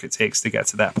much work it takes to get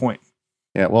to that point.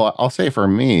 Yeah, well, I'll say for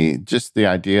me, just the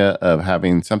idea of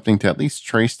having something to at least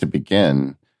trace to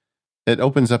begin, it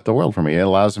opens up the world for me. It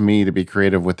allows me to be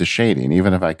creative with the shading,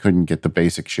 even if I couldn't get the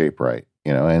basic shape right,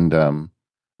 and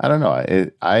I don't know.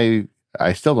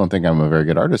 I still don't think I'm a very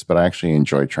good artist, but I actually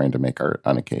enjoy trying to make art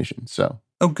on occasion. So,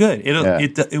 oh, good.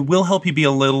 It will help you be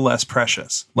a little less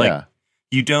precious.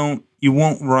 You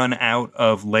won't run out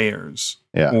of layers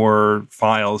or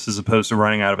files as opposed to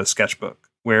running out of a sketchbook,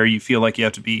 where you feel like you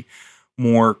have to be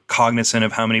more cognizant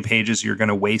of how many pages you're going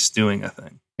to waste doing a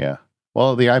thing. Yeah.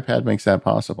 Well, the iPad makes that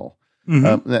possible.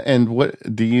 Mm-hmm. And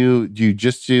what do you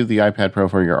just do the iPad Pro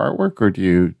for your artwork, or do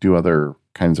you do other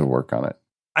kinds of work on it?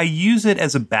 I use it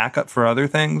as a backup for other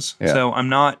things. Yeah. So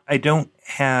I don't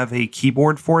have a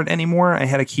keyboard for it anymore. I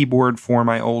had a keyboard for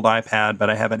my old iPad, but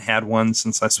I haven't had one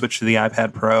since I switched to the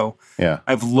iPad Pro. Yeah.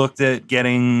 I've looked at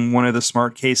getting one of the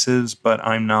smart cases, but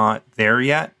I'm not there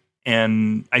yet.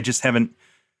 And I just haven't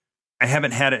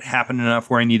had it happen enough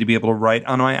where I need to be able to write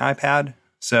on my iPad.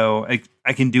 So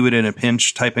I can do it in a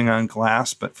pinch typing on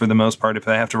glass, but for the most part, if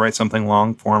I have to write something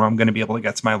long form, I'm going to be able to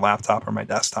get to my laptop or my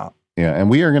desktop. Yeah, and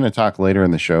we are going to talk later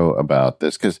in the show about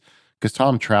this because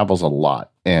Tom travels a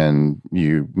lot, and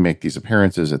you make these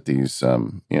appearances at these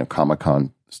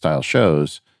Comic-Con style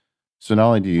shows. So not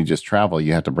only do you just travel,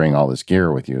 you have to bring all this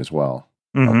gear with you as well.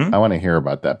 Mm-hmm. I want to hear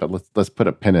about that, but let's put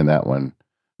a pin in that one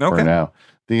for now.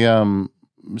 The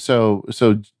so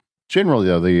generally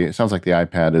though, it sounds like the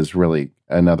iPad is really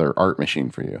another art machine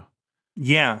for you.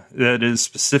 Yeah, that is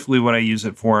specifically what I use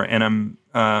it for, and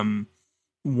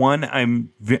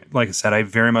like I said, I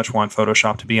very much want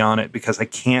Photoshop to be on it because I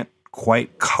can't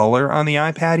quite color on the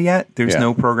iPad yet. There's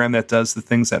no program that does the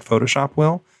things that Photoshop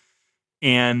will.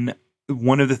 And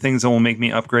one of the things that will make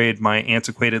me upgrade my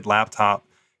antiquated laptop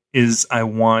is I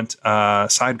want a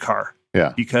sidecar.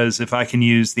 Yeah. Because if I can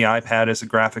use the iPad as a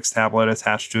graphics tablet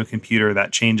attached to a computer,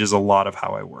 that changes a lot of how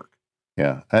I work.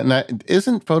 Yeah. And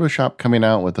isn't Photoshop coming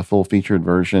out with a full featured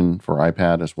version for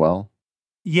iPad as well?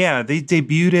 Yeah, they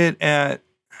debuted it at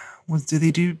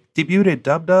debuted at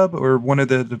DubDub or one of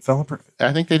the developers?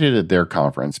 I think they did it at their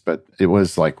conference, but it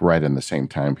was like right in the same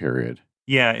time period.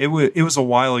 Yeah, it was a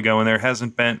while ago, and there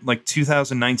hasn't been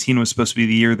 2019 was supposed to be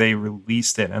the year they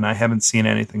released it, and I haven't seen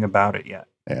anything about it yet.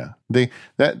 Yeah,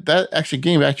 that actually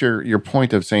getting back to your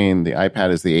point of saying the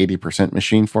iPad is the 80%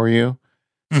 machine for you.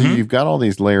 So you've got all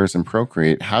these layers in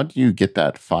Procreate. How do you get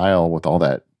that file with all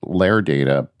that layer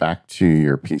data back to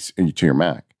your PC, to your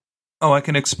Mac? Oh, I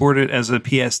can export it as a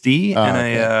PSD,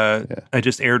 and I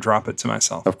just airdrop it to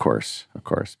myself. Of course.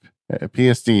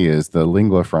 PSD is the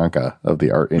lingua franca of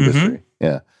the art industry. Mm-hmm.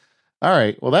 Yeah. All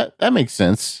right. Well, that makes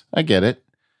sense. I get it.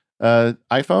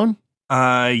 iPhone?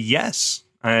 Yes.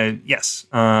 Yes.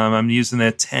 I'm using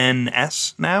the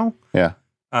XS now. Yeah.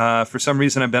 For some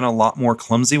reason, I've been a lot more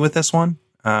clumsy with this one.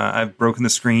 I've broken the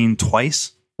screen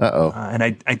twice. Uh-oh. And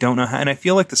I don't know how, and I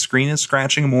feel like the screen is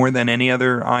scratching more than any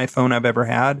other iPhone I've ever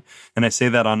had. And I say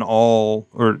that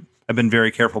I've been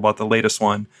very careful about the latest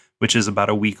one, which is about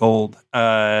a week old.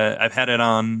 I've had it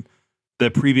on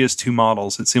the previous two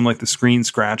models. It seemed like the screen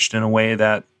scratched in a way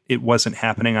that it wasn't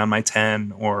happening on my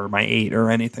 10 or my 8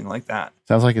 or anything like that.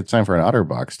 Sounds like it's time for an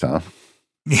OtterBox, Tom.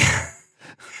 Yeah.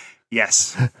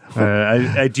 Yes.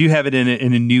 I do have it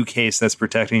in a new case that's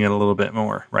protecting it a little bit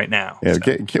more right now. Yeah, so.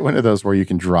 Get one of those where you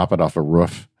can drop it off a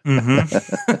roof.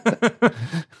 Mm-hmm.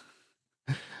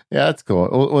 Yeah, that's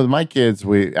cool. With my kids,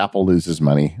 Apple loses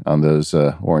money on those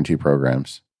warranty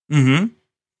programs. Mm-hmm.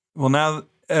 Well, now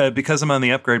because I'm on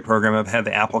the upgrade program, I've had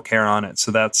the Apple Care on it,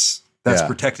 so that's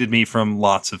protected me from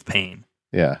lots of pain.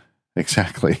 Yeah,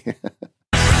 exactly.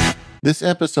 This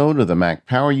episode of the Mac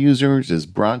Power Users is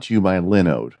brought to you by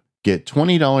Linode. Get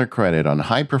 $20 credit on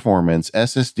high-performance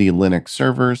SSD Linux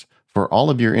servers for all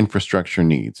of your infrastructure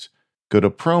needs. Go to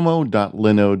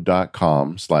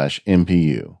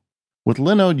promo.linode.com/MPU. With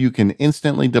Linode, you can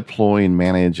instantly deploy and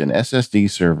manage an SSD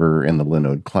server in the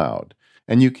Linode cloud.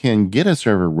 And you can get a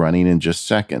server running in just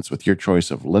seconds with your choice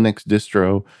of Linux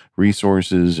distro,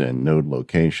 resources, and node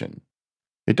location.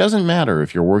 It doesn't matter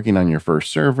if you're working on your first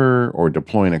server or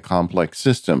deploying a complex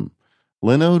system,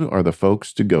 Linode are the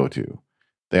folks to go to.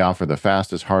 They offer the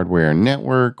fastest hardware and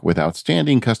network with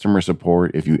outstanding customer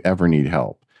support if you ever need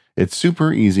help. It's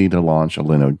super easy to launch a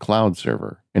Linode cloud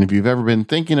server. And if you've ever been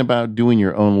thinking about doing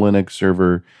your own Linux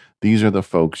server, these are the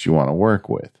folks you want to work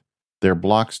with. Their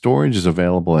block storage is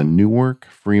available in Newark,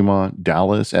 Fremont,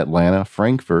 Dallas, Atlanta,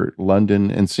 Frankfurt, London,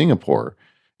 and Singapore,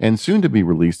 and soon to be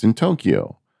released in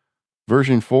Tokyo.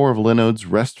 Version 4 of Linode's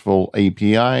RESTful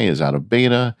API is out of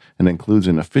beta and includes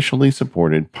an officially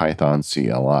supported Python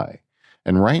CLI.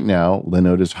 And right now,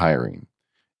 Linode is hiring.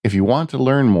 If you want to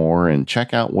learn more and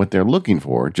check out what they're looking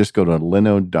for, just go to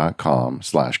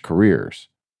linode.com/careers.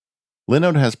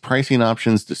 Linode has pricing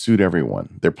options to suit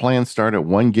everyone. Their plans start at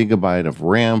 1 gigabyte of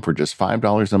RAM for just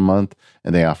 $5 a month,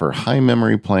 and they offer high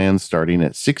memory plans starting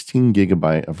at 16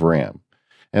 gigabyte of RAM.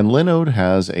 And Linode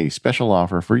has a special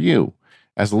offer for you.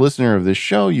 As a listener of this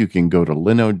show, you can go to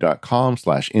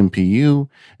linode.com/MPU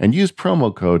and use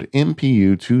promo code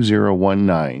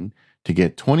MPU2019 to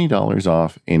get $20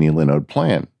 off any Linode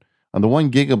plan. On the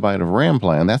 1 gigabyte of RAM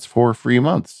plan, that's 4 free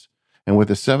months. And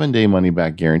with a 7-day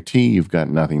money-back guarantee, you've got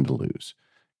nothing to lose.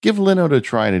 Give Linode a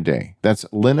try today. That's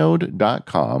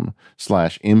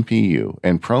linode.com/MPU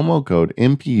and promo code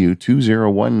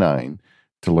MPU2019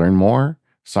 to learn more,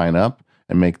 sign up,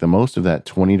 and make the most of that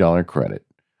 $20 credit.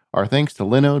 Our thanks to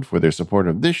Linode for their support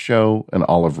of this show and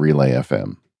all of Relay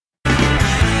FM.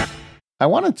 I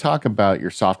want to talk about your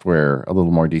software a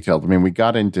little more detailed. I mean, we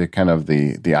got into kind of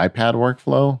the iPad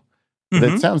workflow. But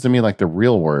it sounds to me like the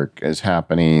real work is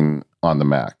happening on the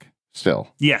Mac still.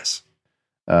 Yes.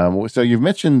 So you've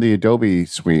mentioned the Adobe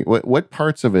suite. What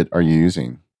parts of it are you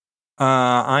using?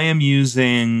 I am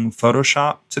using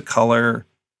Photoshop to color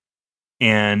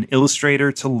and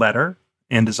Illustrator to letter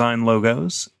and design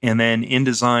logos, and then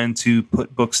InDesign to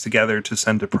put books together to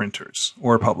send to printers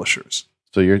or publishers.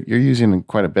 So you're using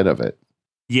quite a bit of it.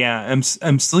 Yeah,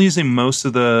 I'm still using most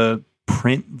of the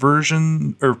print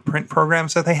version or print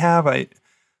programs that they have. I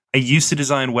used to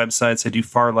design websites. I do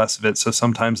far less of it. So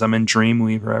sometimes I'm in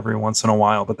Dreamweaver every once in a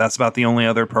while, but that's about the only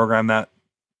other program that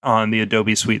on the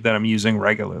Adobe suite that I'm using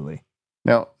regularly.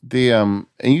 Now, and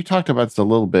you talked about this a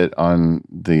little bit on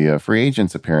the Free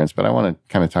Agents appearance, but I want to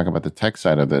kind of talk about the tech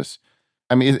side of this.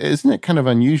 I mean, isn't it kind of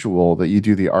unusual that you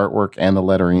do the artwork and the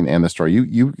lettering and the story?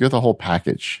 You're the whole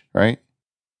package, right?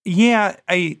 Yeah,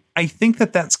 I think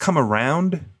that's come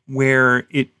around where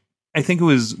I think it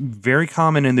was very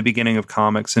common in the beginning of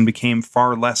comics and became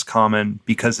far less common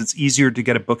because it's easier to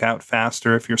get a book out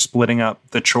faster if you're splitting up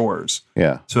the chores.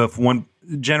 Yeah. So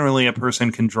generally a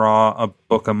person can draw a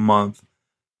book a month,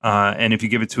 and if you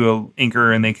give it to an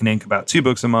inker and they can ink about 2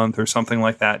 books a month or something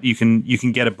like that, you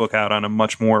can get a book out on a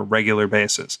much more regular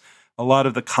basis. A lot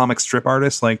of the comic strip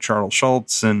artists like Charles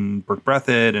Schultz and Burt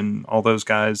Breathitt and all those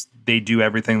guys, they do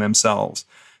everything themselves.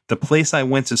 The place I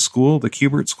went to school, the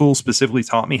Kubert School, specifically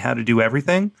taught me how to do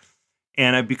everything.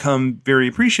 And I've become very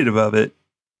appreciative of it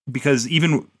because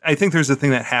I think there's a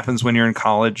thing that happens when you're in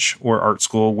college or art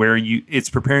school where it's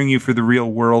preparing you for the real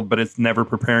world, but it's never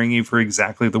preparing you for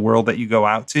exactly the world that you go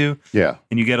out to. Yeah.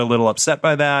 And you get a little upset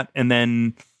by that. And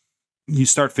then you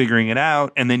start figuring it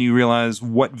out. And then you realize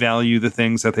what value the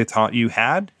things that they taught you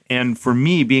had. And for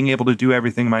me, being able to do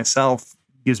everything myself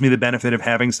gives me the benefit of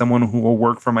having someone who will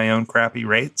work for my own crappy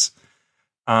rates.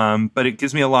 But it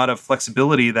gives me a lot of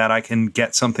flexibility that I can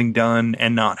get something done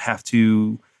and not have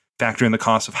to factor in the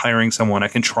cost of hiring someone. I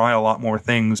can try a lot more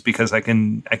things because I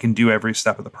can do every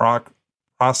step of the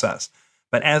process.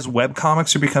 But as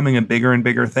webcomics are becoming a bigger and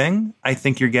bigger thing, I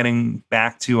think you're getting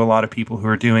back to a lot of people who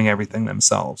are doing everything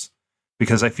themselves.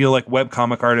 Because I feel like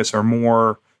webcomic artists are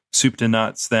more soup to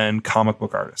nuts than comic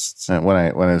book artists. When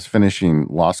I was finishing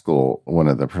law school, one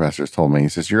of the professors told me, he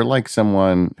says, you're like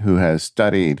someone who has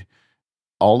studied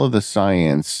all of the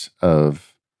science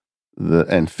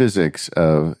and physics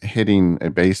of hitting a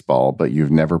baseball, but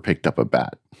you've never picked up a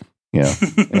bat. You know,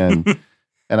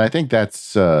 and I think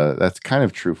that's kind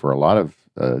of true for a lot of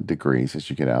degrees as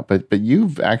you get out. But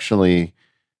you've actually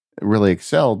really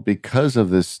excelled because of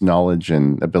this knowledge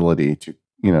and ability to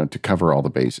cover all the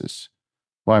bases.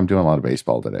 Well, I'm doing a lot of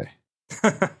baseball today.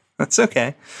 That's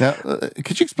okay. Now,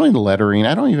 could you explain the lettering?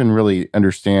 I don't even really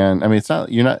understand. I mean,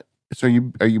 you're not. So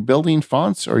are you building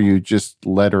fonts or are you just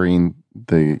lettering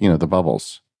the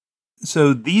bubbles?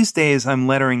 So these days I'm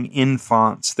lettering in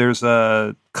fonts. There's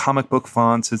a comic book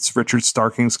fonts. It's Richard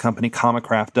Starking's company,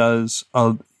 Comicraft, does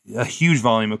a huge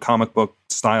volume of comic book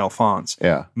style fonts.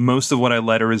 Yeah. Most of what I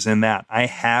letter is in that. I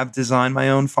have designed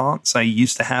my own fonts. I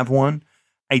used to have one.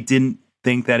 I didn't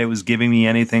think that it was giving me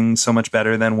anything so much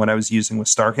better than what I was using with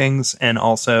Starking's. And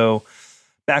also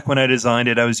back when I designed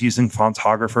it, I was using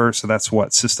Fontographer. So that's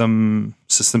what, System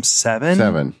 7?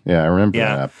 7. Yeah, I remember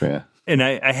Yeah. that app. Yeah. And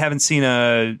I haven't seen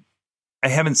a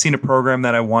program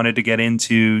that I wanted to get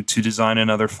into to design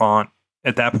another font.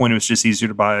 At that point, it was just easier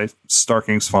to buy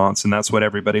Starking's fonts, and that's what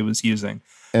everybody was using.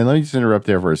 And let me just interrupt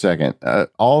there for a second.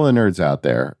 All the nerds out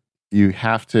there, you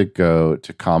have to go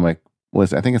to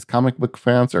I think it's Comic Book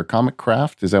Fonts or Comic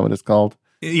Craft. Is that what it's called?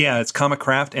 Yeah, it's Comic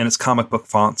Craft and it's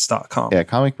comicbookfonts.com. Yeah,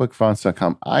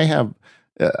 comicbookfonts.com. I have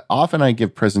often I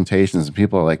give presentations and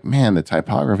people are like, man, the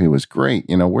typography was great.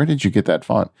 Where did you get that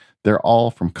font? They're all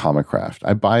from Comic Craft.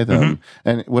 I buy them.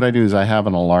 And what I do is I have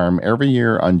an alarm every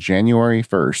year on January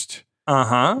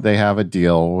 1st. They have a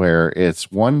deal where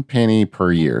it's 1 penny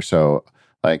per year. So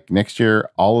like next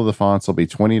year, all of the fonts will be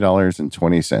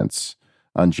 $20.20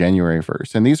 on January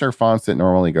 1st. And these are fonts that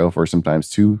normally go for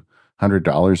sometimes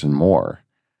 $200 and more.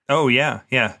 Oh, yeah,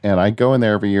 yeah. And I go in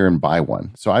there every year and buy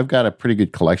one. So I've got a pretty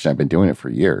good collection. I've been doing it for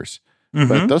years.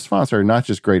 But those fonts are not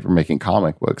just great for making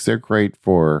comic books. They're great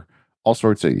for all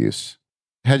sorts of use.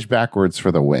 Hedge backwards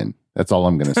for the win. That's all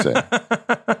I'm going to say.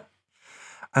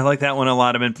 I like that one a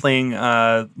lot. I've been playing,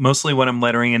 mostly what I'm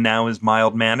lettering in now is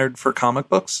mild-mannered for comic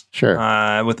books. Sure.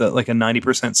 With a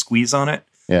 90% squeeze on it.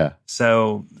 Yeah.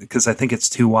 So, because I think it's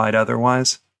too wide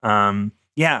otherwise. Yeah,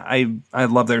 I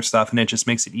love their stuff, and it just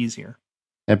makes it easier.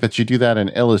 But you do that in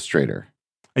Illustrator.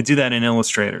 I do that in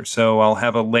Illustrator. So I'll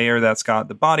have a layer that's got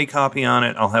the body copy on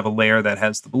it. I'll have a layer that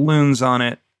has the balloons on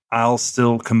it. I'll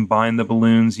still combine the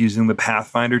balloons using the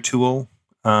Pathfinder tool.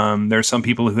 There are some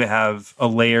people who have a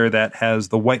layer that has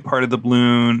the white part of the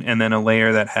balloon and then a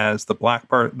layer that has the black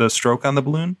part, the stroke on the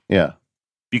balloon. Yeah.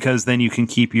 Because then you can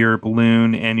keep your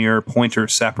balloon and your pointer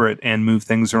separate and move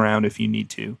things around if you need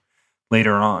to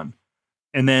later on.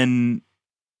 And then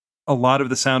a lot of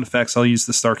the sound effects, I'll use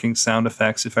the Starking sound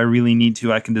effects. If I really need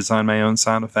to, I can design my own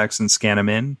sound effects and scan them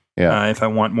in. Yeah. If I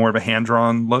want more of a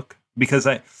hand-drawn look. Because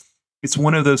it's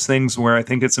one of those things where I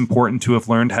think it's important to have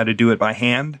learned how to do it by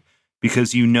hand,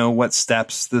 because you know what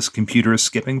steps this computer is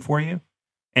skipping for you.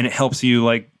 And it helps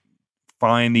you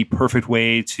find the perfect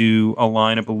way to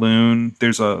align a balloon.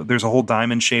 There's a whole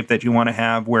diamond shape that you want to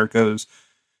have where it goes,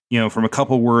 from a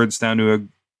couple words down to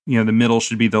the middle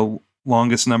should be the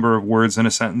longest number of words in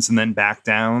a sentence and then back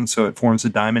down. So it forms a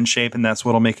diamond shape, and that's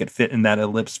what'll make it fit in that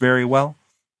ellipse very well.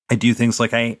 I do things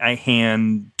like I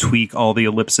hand tweak all the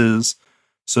ellipses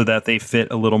so that they fit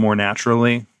a little more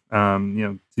naturally.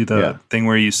 Do the thing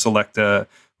where you select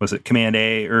Command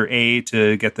A or A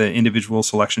to get the individual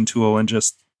selection tool and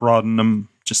just broaden them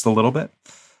just a little bit.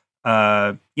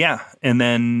 And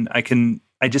then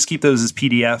I just keep those as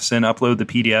PDFs and upload the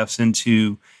PDFs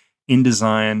into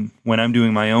InDesign when I'm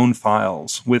doing my own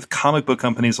files. With comic book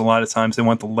companies, a lot of times they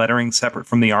want the lettering separate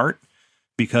from the art,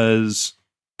 because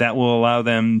that will allow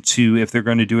them to, if they're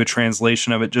going to do a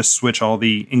translation of it, just switch all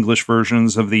the English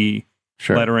versions of the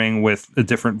lettering with a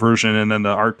different version, and then the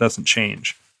art doesn't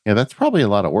change. Yeah, that's probably a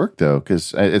lot of work, though,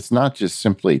 because it's not just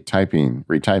simply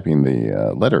retyping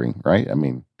the lettering, right? I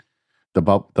mean, the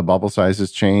bubble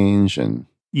sizes change, and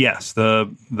yes,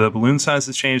 the balloon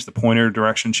sizes change, the pointer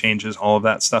direction changes, all of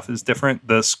that stuff is different.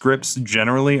 The scripts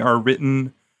generally are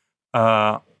written,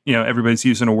 everybody's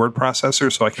using a word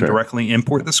processor, so I can directly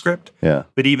import the script. Yeah.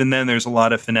 But even then, there's a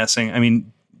lot of finessing. I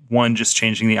mean, one, just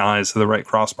changing the eyes to the right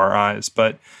crossbar eyes,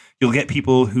 but you'll get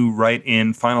people who write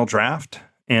in Final Draft.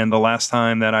 And the last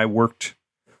time that I worked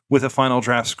with a Final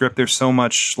Draft script, there's so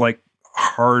much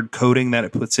hard coding that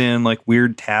it puts in,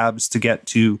 weird tabs to get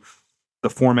to the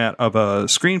format of a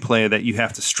screenplay that you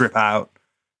have to strip out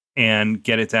and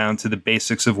get it down to the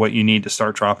basics of what you need to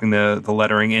start dropping the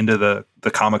lettering into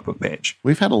the comic book page.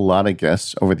 We've had a lot of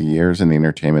guests over the years in the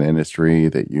entertainment industry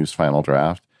that use Final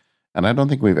Draft, and I don't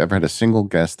think we've ever had a single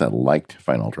guest that liked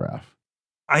Final Draft.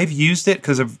 I've used it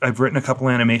because I've written a couple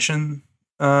animation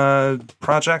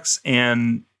projects,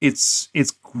 and it's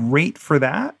great for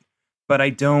that, but I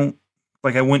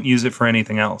wouldn't use it for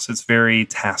anything else. It's very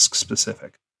task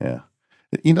specific. Yeah.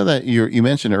 That you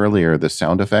mentioned earlier the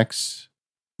sound effects.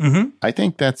 Mm-hmm. I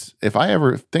think that's, if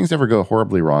things ever go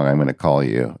horribly wrong, I'm going to call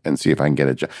you and see if I can get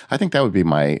a job. I think that would be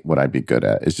what I'd be good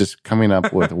at, is just coming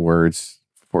up with words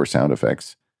for sound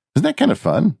effects. Isn't that kind of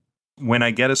fun? When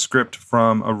I get a script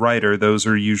from a writer, those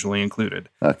are usually included.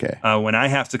 Okay. When I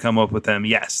have to come up with them,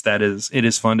 yes, it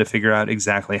is fun to figure out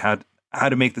exactly how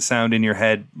to make the sound in your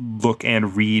head look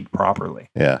and read properly.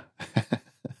 Yeah.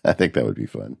 I think that would be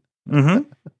fun.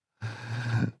 Mm-hmm.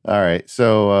 All right.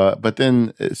 So,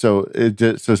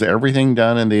 is everything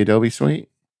done in the Adobe suite?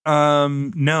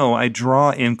 No, I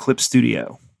draw in Clip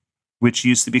Studio, which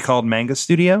used to be called Manga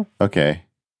Studio. Okay.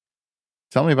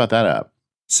 Tell me about that app.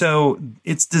 So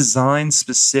it's designed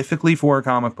specifically for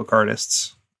comic book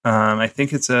artists. I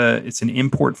think it's an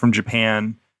import from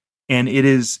Japan, and it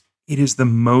is the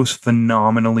most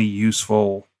phenomenally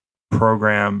useful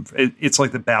program. It's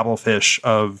like the Babelfish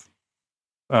of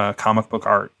comic book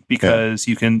art, because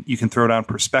you can throw down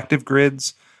perspective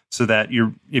grids so that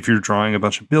if you're drawing a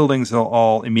bunch of buildings, they'll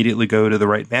all immediately go to the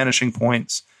right vanishing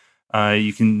points.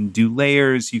 You can do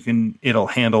layers. It'll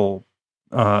handle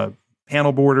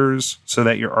panel borders so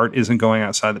that your art isn't going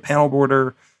outside the panel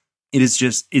border. It is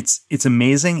just it's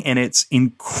amazing, and it's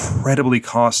incredibly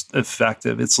cost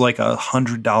effective. It's like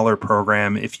 $100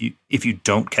 program if you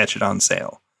don't catch it on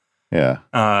sale. Yeah.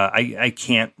 I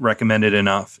can't recommend it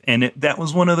enough. And that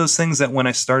was one of those things that when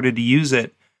I started to use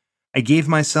it, I gave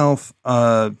myself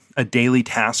a daily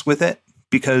task with it,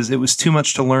 because it was too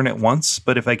much to learn at once.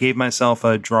 But if I gave myself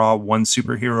a draw one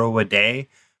superhero a day,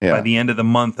 by the end of the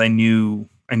month, I knew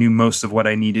most of what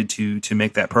I needed to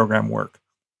make that program work.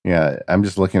 Yeah, I'm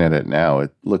just looking at it now. It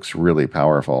looks really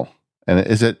powerful. And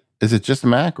is it just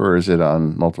Mac, or is it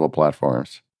on multiple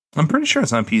platforms? I'm pretty sure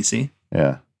it's on PC.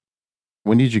 Yeah.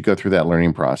 When did you go through that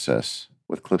learning process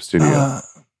with Clip Studio?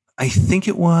 I think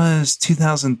it was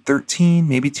 2013,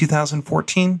 maybe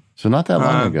 2014. So not that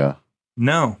long ago.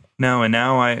 No, and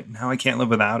now I can't live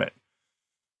without it.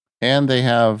 And they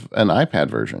have an iPad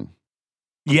version.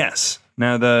 Yes.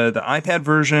 Now the iPad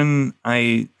version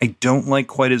I don't like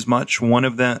quite as much.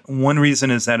 One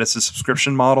reason is that it's a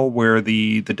subscription model, where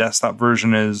the desktop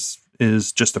version is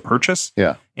just a purchase.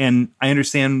 Yeah. And I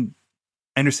understand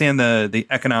the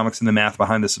economics and the math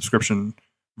behind the subscription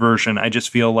version. I just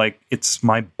feel like it's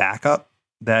my backup,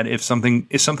 that if something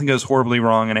goes horribly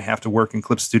wrong and I have to work in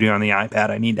Clip Studio on the iPad,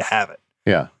 I need to have it.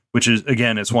 Yeah. Which is,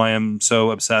 again, it's why I'm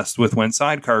so obsessed with when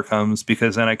Sidecar comes,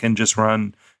 because then I can just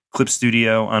run Clip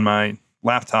Studio on my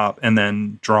laptop and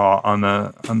then draw on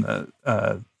the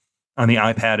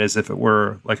iPad as if it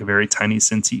were like a very tiny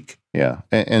Cintiq. Yeah.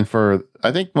 And for,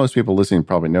 I think most people listening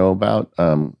probably know about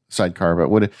Sidecar,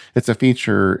 but it's a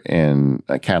feature in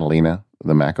Catalina,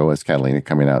 the Mac OS Catalina,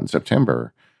 coming out in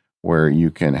September, where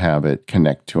you can have it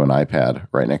connect to an iPad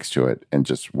right next to it and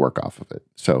just work off of it.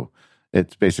 So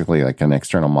it's basically like an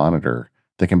external monitor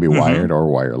that can be wired or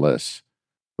wireless.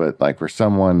 But like for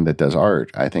someone that does art,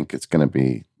 I think it's going to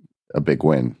be a big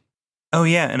win. Oh,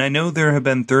 yeah. And I know there have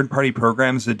been third-party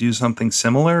programs that do something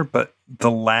similar, but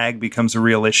the lag becomes a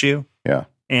real issue. Yeah.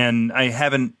 And I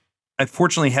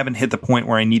fortunately haven't hit the point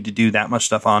where I need to do that much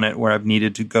stuff on it, where I've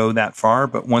needed to go that far.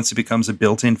 But once it becomes a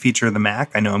built-in feature of the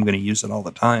Mac, I know I'm going to use it all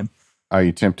the time. Are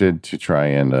you tempted to try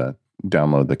and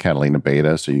download the Catalina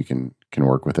beta so you can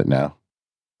work with it now?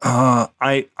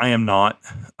 I am not.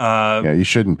 Yeah, you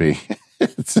shouldn't be.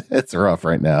 It's rough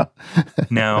right now.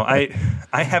 No, I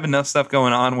have enough stuff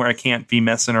going on where I can't be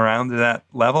messing around to that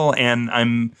level, and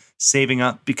I'm saving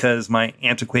up because my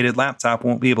antiquated laptop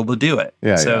won't be able to do it.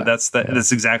 Yeah, so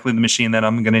that's exactly the machine that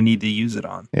I'm going to need to use it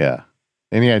on. Yeah.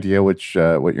 Any idea what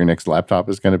your next laptop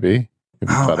is going to be? Have you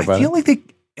thought about it?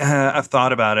 I've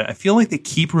thought about it. I feel like they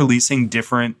keep releasing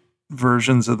different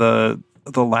versions of the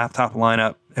laptop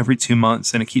lineup every 2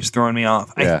 months, and it keeps throwing me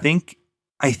off. Yeah.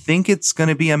 I think it's going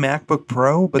to be a MacBook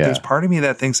Pro, but there's part of me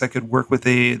that thinks I could work with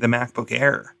the MacBook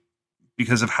Air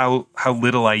because of how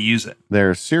little I use it. There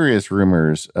are serious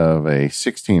rumors of a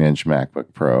 16-inch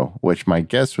MacBook Pro, which my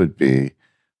guess would be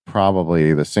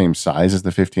probably the same size as the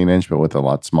 15-inch, but with a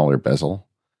lot smaller bezel.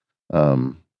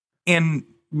 And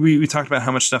we talked about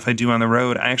how much stuff I do on the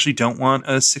road. I actually don't want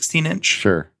a 16-inch.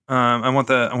 Sure. I want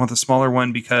the smaller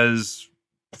one because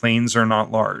planes are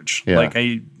not large. Yeah. Like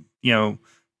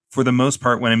for the most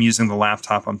part, when I'm using the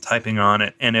laptop, I'm typing on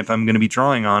it. And if I'm going to be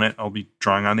drawing on it, I'll be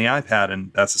drawing on the iPad,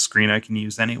 and that's a screen I can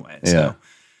use anyway. Yeah.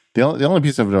 So the only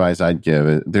piece of advice I'd give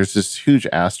is there's this huge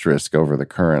asterisk over the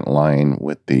current line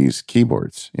with these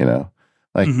keyboards,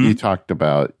 like you talked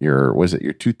about was it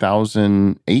your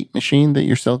 2008 machine that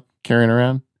you're still carrying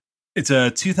around? It's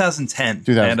a 2010.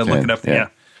 I had to look it up. Yeah.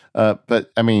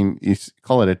 But I mean, you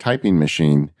call it a typing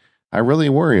machine. I really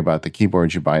worry about the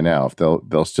keyboards you buy now, if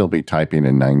they'll still be typing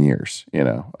in 9 years,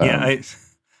 I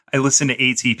listen to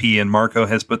ATP, and Marco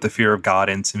has put the fear of God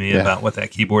into me about what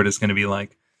that keyboard is going to be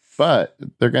like. But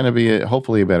they're going to be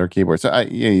hopefully a better keyboard. So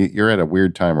you're at a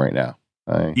weird time right now.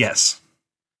 Yes.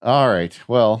 All right.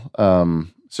 Well,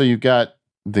 so you've got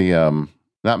the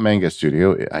not Manga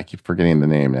Studio. I keep forgetting the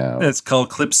name now. It's called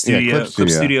Clip Studio. Yeah, Clip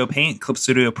Studio Paint, Clip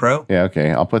Studio Pro. Yeah.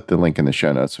 Okay. I'll put the link in the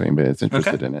show notes for anybody that's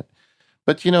interested in it.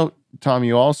 But, Tom,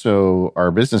 you also are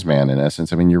a businessman in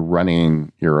essence. I mean, you're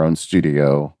running your own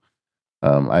studio.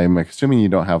 I'm assuming you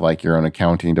don't have like your own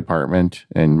accounting department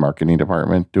and marketing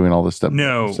department doing all this stuff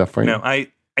for you. No, I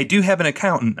I do have an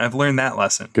accountant. I've learned that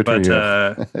lesson. Good for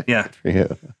you. Yeah. Good for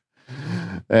you.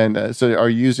 And so are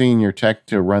you using your tech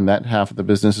to run that half of the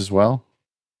business as well?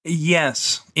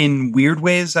 Yes, in weird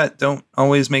ways that don't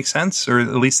always make sense, or at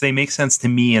least they make sense to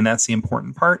me, and that's the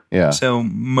important part. Yeah. So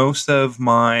most of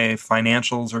my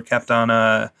financials are kept on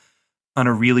a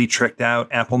really tricked out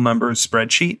Apple Numbers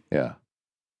spreadsheet. Yeah.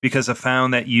 Because I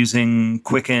found that using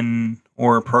Quicken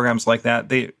or programs like that,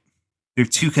 they're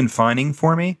too confining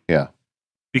for me. Yeah.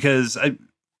 Because I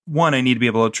need to be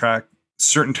able to track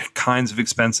certain kinds of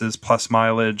expenses, plus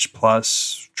mileage,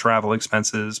 plus travel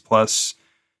expenses, plus,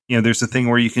 there's a thing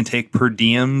where you can take per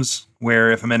diems, where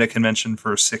if I'm at a convention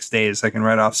for 6 days, I can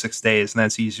write off 6 days, and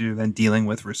that's easier than dealing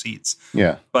with receipts.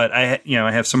 Yeah. But I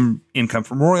have some income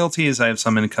from royalties. I have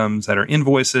some incomes that are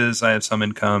invoices. I have some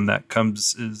income that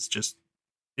comes is just,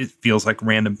 it feels like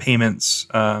random payments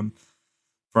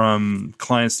from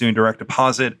clients doing direct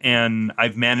deposit. And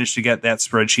I've managed to get that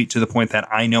spreadsheet to the point that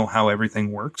I know how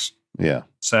everything works. Yeah.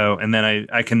 So, and then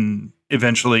I can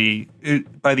eventually,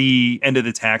 by the end of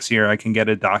the tax year, I can get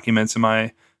a document to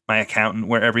my accountant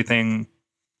where everything,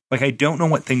 like, I don't know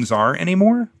what things are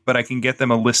anymore, but I can get them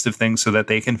a list of things so that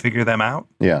they can figure them out.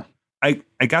 Yeah. I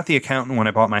got the accountant when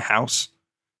I bought my house.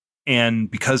 And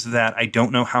because of that, I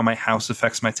don't know how my house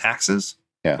affects my taxes.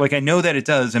 Yeah. Like, I know that it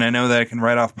does, and I know that I can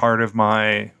write off part of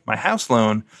my house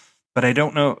loan, but I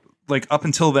don't know, like, up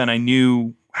until then, I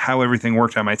knew how everything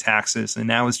worked on my taxes. And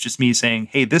now it's just me saying,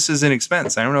 hey, this is an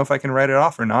expense. I don't know if I can write it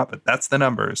off or not, but that's the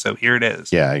number. So here it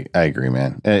is. Yeah, I agree,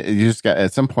 man. You just got,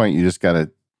 at some point, you just got to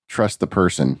trust the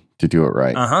person to do it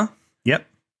right. Yep.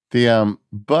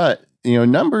 But,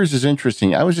 numbers is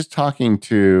interesting. I was just talking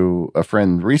to a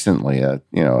friend recently, a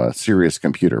serious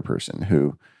computer person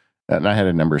who, and I had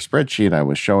a number spreadsheet I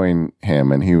was showing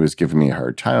him, and he was giving me a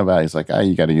hard time about it. He's like,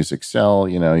 you got to use Excel,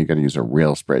 you got to use a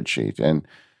real spreadsheet.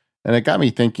 And it got me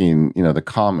thinking, the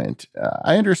comment,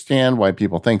 I understand why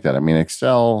people think that. I mean,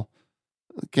 Excel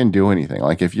can do anything.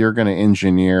 Like, if you're going to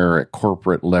engineer a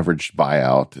corporate leveraged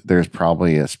buyout, there's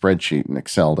probably a spreadsheet in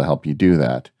Excel to help you do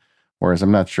that. Whereas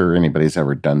I'm not sure anybody's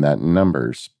ever done that in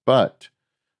numbers. But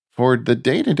for the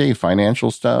day-to-day financial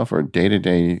stuff or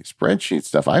day-to-day spreadsheet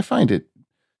stuff, I find it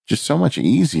just so much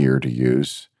easier to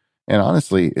use. And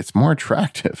honestly, it's more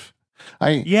attractive.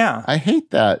 I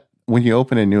hate that when you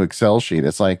open a new Excel sheet,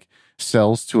 it's like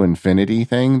cells to infinity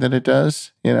thing that it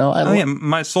does.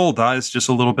 My soul dies just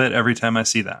a little bit every time I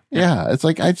see that. Yeah, it's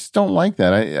like, I just don't like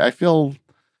that. I feel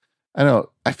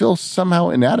somehow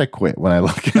inadequate when I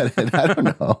look at it. I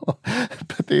don't know.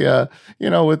 But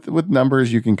with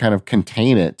numbers, you can kind of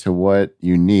contain it to what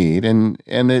you need. And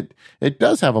it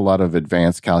does have a lot of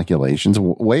advanced calculations.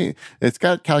 It's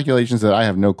got calculations that I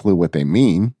have no clue what they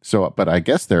mean. But I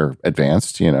guess they're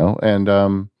advanced,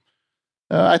 and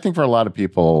I think for a lot of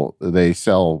people, they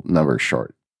sell numbers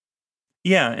short.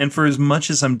 Yeah. And for as much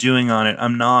as I'm doing on it,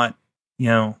 I'm not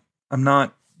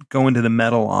going to the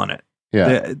metal on it.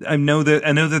 Yeah. I know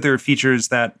that there are features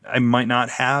that I might not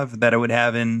have that I would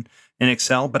have in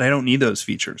Excel, but I don't need those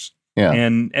features. Yeah.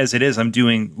 And as it is, I'm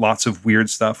doing lots of weird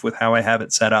stuff with how I have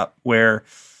it set up, where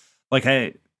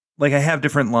I have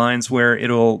different lines where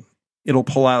it'll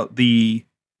pull out the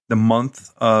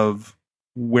month of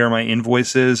where my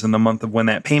invoice is and the month of when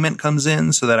that payment comes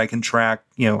in, so that I can track,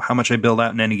 how much I billed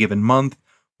out in any given month,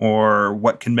 or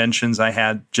what conventions I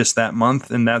had just that month.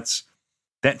 And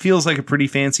that feels like a pretty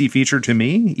fancy feature to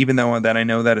me, even though that I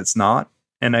know that it's not.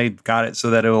 And I got it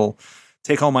so that it'll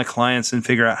take all my clients and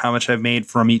figure out how much I've made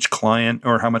from each client,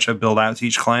 or how much I've billed out to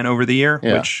each client over the year,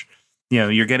 which,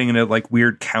 you're getting into like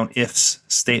weird count ifs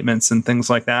statements and things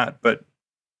like that. But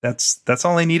that's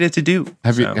all I needed to do.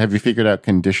 Have you figured out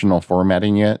conditional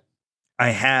formatting yet? I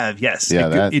have, yes. Yeah,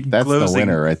 that's the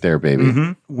winner right there, baby.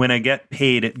 Mm-hmm. When I get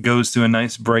paid, it goes to a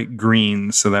nice bright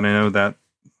green, so that I know that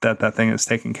thing is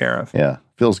taken care of. Yeah,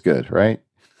 feels good, right?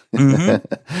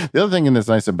 Mm-hmm. The other thing that's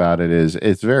nice about it is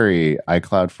it's very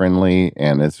iCloud friendly,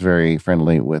 and it's very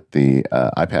friendly with the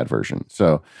iPad version.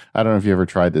 So I don't know if you ever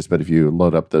tried this, but if you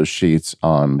load up those sheets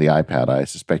on the iPad, I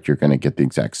suspect you're going to get the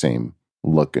exact same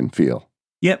look and feel.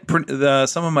 Yeah,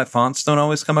 some of my fonts don't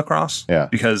always come across. Yeah,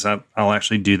 because I'll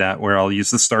actually do that where I'll use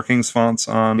the Starkings fonts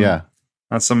on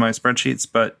some of my spreadsheets.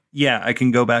 But yeah, I can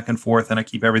go back and forth, and I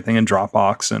keep everything in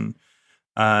Dropbox, and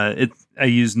I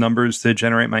use numbers to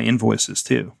generate my invoices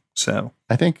too. So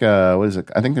I think what is it?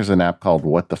 I think there's an app called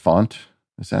What the Font.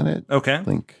 Is that it? Okay. I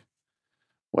think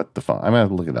What the Font. I'm gonna have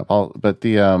to look it up. But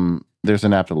there's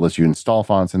an app that lets you install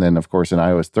fonts, and then of course in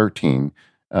iOS 13.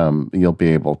 You'll be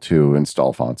able to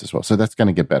install fonts as well. So that's going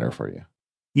to get better for you.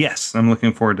 Yes, I'm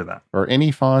looking forward to that. Or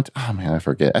any font. Oh man, I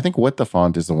forget. I think What the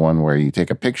Font is the one where you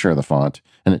take a picture of the font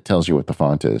and it tells you what the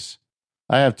font is.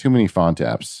 I have too many font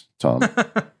apps, Tom.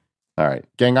 All right,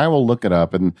 gang, I will look it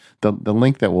up, and the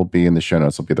link that will be in the show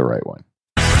notes will be the right one.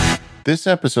 This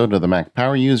episode of the Mac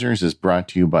Power Users is brought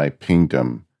to you by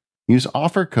Pingdom. Use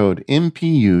offer code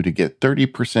MPU to get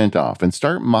 30% off and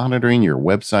start monitoring your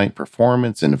website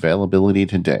performance and availability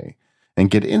today, and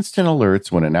get instant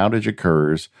alerts when an outage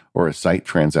occurs or a site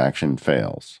transaction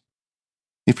fails.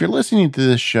 If you're listening to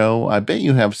this show, I bet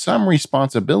you have some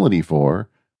responsibility for,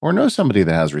 or know somebody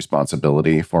that has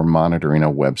responsibility for monitoring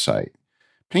a website.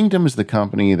 Pingdom is the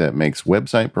company that makes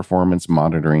website performance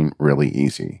monitoring really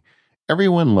easy.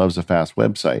 Everyone loves a fast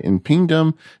website, and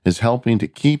Pingdom is helping to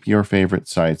keep your favorite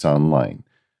sites online.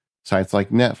 Sites like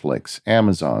Netflix,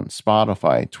 Amazon,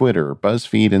 Spotify, Twitter,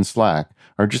 BuzzFeed, and Slack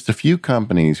are just a few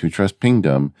companies who trust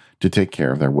Pingdom to take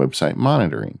care of their website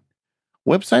monitoring.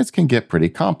 Websites can get pretty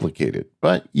complicated,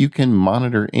 but you can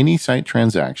monitor any site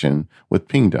transaction with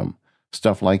Pingdom.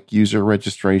 Stuff like user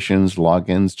registrations,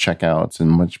 logins, checkouts,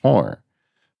 and much more.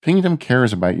 Pingdom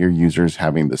cares about your users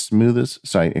having the smoothest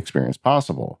site experience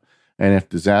possible, and if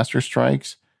disaster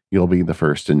strikes, you'll be the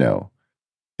first to know.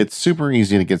 It's super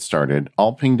easy to get started.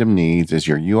 All Pingdom needs is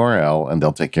your URL, and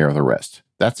they'll take care of the rest.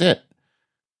 That's it.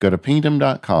 Go to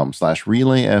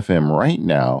pingdom.com/relayfm right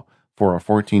now for a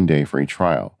 14-day free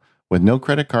trial with no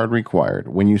credit card required.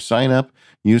 When you sign up,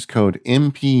 use code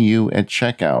MPU at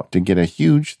checkout to get a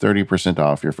huge 30%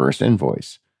 off your first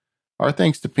invoice. Our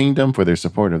thanks to Pingdom for their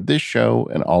support of this show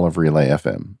and all of Relay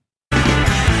FM.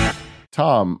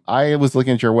 Tom, I was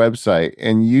looking at your website,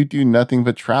 and you do nothing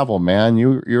but travel, man.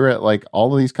 You're at like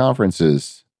all of these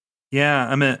conferences. Yeah,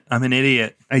 I'm an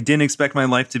idiot. I didn't expect my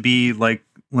life to be like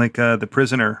The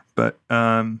Prisoner, but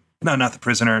no, not The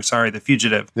Prisoner. Sorry, The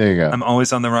Fugitive. There you go. I'm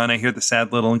always on the run. I hear the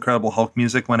sad little Incredible Hulk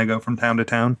music when I go from town to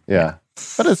town. Yeah,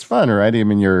 but it's fun, right? I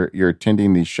mean, you're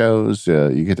attending these shows.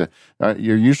 You get to.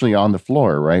 You're usually on the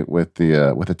floor, right, with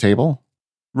a table.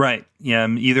 Right. Yeah,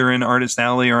 I'm either in Artist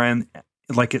Alley or I'm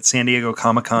like at San Diego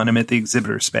Comic-Con. I'm at the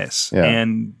exhibitor space,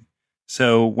 and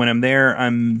so when I'm there,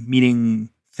 I'm meeting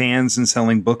fans and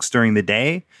selling books during the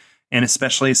day. And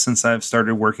especially since I've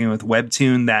started working with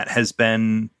Webtoon, that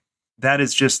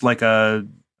is just like a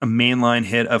mainline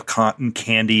hit of cotton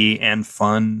candy and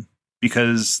fun,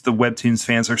 because the Webtoons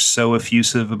fans are so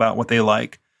effusive about what they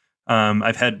like.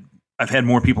 I've had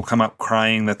more people come up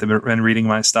crying that they've been reading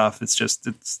my stuff.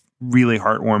 It's really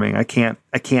heartwarming. I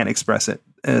can't express it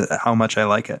how much I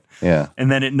like it. Yeah.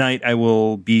 And then at night I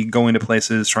will be going to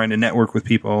places trying to network with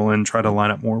people and try to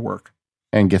line up more work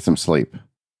and get some sleep.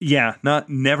 Yeah,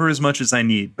 never as much as I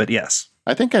need, but yes.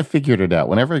 I think I figured it out.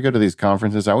 Whenever I go to these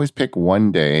conferences, I always pick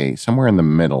one day somewhere in the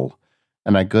middle,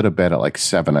 and I go to bed at like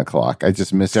 7:00. I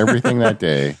just miss everything that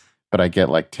day, but I get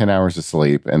like 10 hours of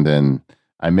sleep, and then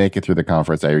I make it through the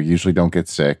conference. I usually don't get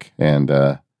sick, and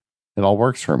it all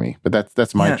works for me. But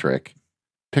that's my trick.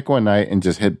 Pick one night and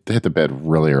just hit the bed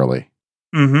really early.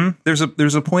 Mm-hmm.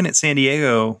 There's a point at San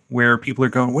Diego where people are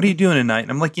going, "What are you doing tonight?"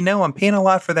 And I'm like, I'm paying a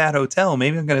lot for that hotel.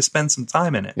 Maybe I'm going to spend some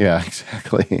time in it. Yeah,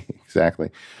 exactly.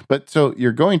 But so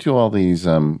you're going to all these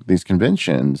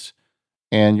conventions,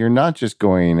 and you're not just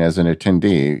going as an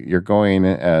attendee. You're going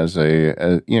as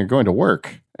you're going to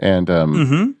work. And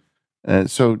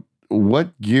so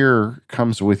what gear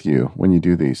comes with you when you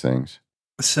do these things?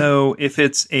 So if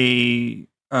it's a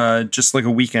just like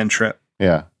a weekend trip,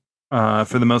 yeah.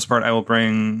 For the most part, I'll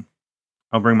bring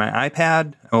my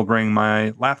iPad. I will bring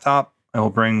my laptop. I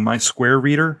will bring my Square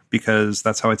reader, because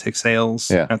that's how I take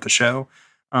sales at the show.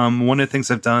 One of the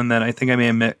things I've done that I think I may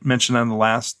have mentioned on the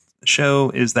last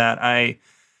show is that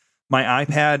my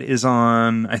iPad is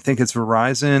on, I think it's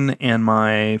Verizon, and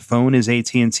my phone is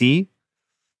AT&T,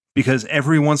 because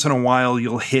every once in a while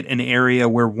you'll hit an area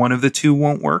where one of the two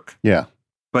won't work. Yeah.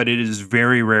 But it is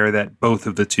very rare that both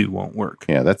of the two won't work.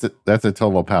 Yeah, that's a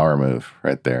total power move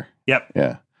right there. Yep.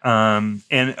 Yeah. And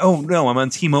I'm on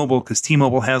T-Mobile, because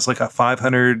T-Mobile has like a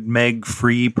 500 meg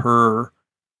free per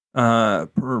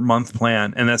month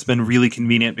plan, and that's been really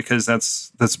convenient, because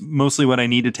that's mostly what I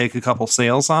need to take a couple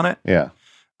sales on it. Yeah.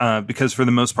 Because for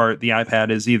the most part, the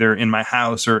iPad is either in my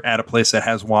house or at a place that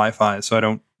has Wi-Fi, so I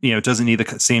don't, it doesn't need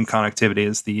the same connectivity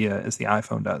as the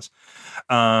iPhone does.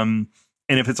 And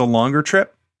if it's a longer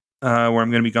trip, where I'm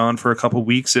going to be gone for a couple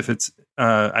weeks, if it's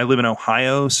I live in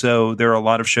Ohio, so there are a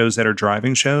lot of shows that are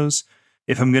driving shows.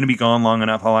 If I'm going to be gone long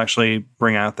enough, I'll actually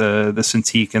bring out the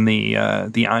Cintiq and the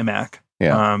iMac.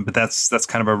 Yeah. But that's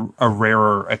kind of a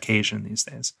rarer occasion these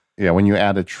days. Yeah. When you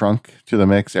add a trunk to the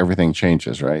mix, everything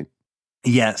changes, right?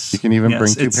 Yes. You can even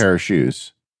bring two pair of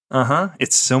shoes.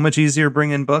 It's so much easier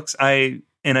bringing books. I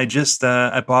and I just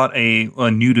I bought a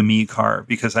new to me car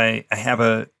because I have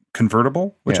a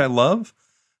convertible, which Yeah. I love,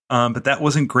 but that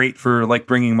wasn't great for like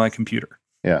bringing my computer.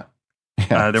 Yeah.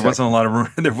 There wasn't a lot of room.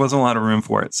 There wasn't a lot of room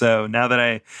for it. So now that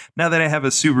I have a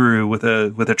Subaru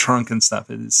with a trunk and stuff,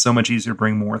 it's so much easier to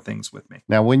bring more things with me.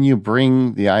 Now, when you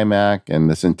bring the iMac and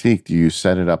the Cintiq, do you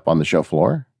set it up on the show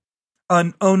floor?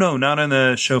 Oh no, not on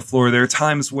the show floor. There are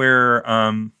times where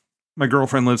my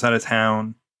girlfriend lives out of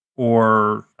town,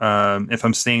 or if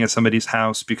I'm staying at somebody's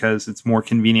house because it's more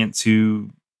convenient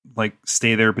to like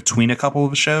stay there between a couple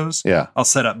of shows. Yeah, I'll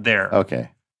set up there.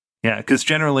 okay. Yeah, because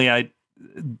generally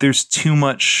there's too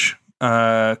much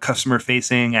customer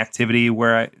facing activity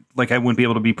where I wouldn't be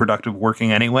able to be productive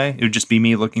working anyway. It would just be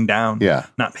me looking down, Yeah,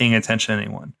 not paying attention to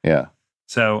anyone. yeah.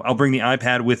 So I'll bring the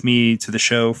iPad with me to the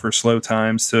show for slow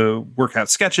times to work out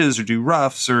sketches or do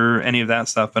roughs or any of that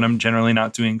stuff. But I'm generally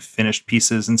not doing finished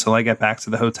pieces until I get back to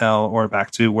the hotel or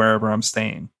back to wherever I'm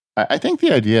staying. I think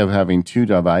the idea of having two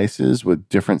devices with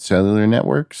different cellular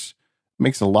networks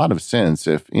makes a lot of sense.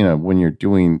 If, when you're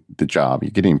doing the job,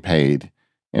 you're getting paid.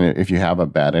 And if you have a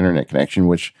bad internet connection,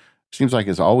 which seems like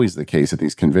is always the case at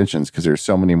these conventions because there's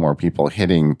so many more people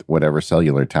hitting whatever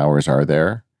cellular towers are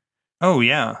there. Oh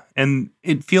yeah, and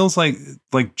it feels like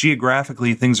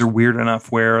geographically things are weird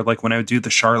enough where like when I would do the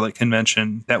Charlotte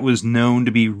convention, that was known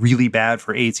to be really bad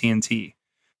for AT&T.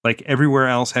 Like everywhere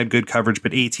else had good coverage,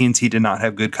 but AT&T did not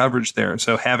have good coverage there.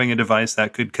 So having a device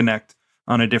that could connect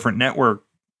on a different network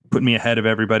put me ahead of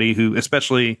everybody who,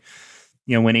 especially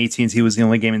when AT&T was the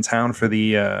only game in town for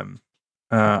the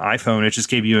iPhone, it just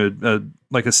gave you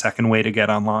a second way to get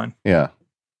online. Yeah.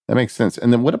 That makes sense.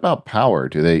 And then what about power?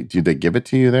 Do they give it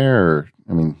to you there? Or,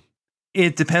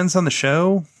 it depends on the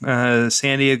show.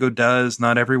 San Diego does,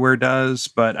 not everywhere does,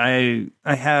 but I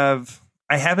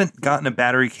haven't gotten a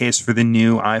battery case for the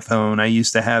new iPhone. I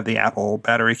used to have the Apple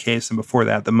battery case, and before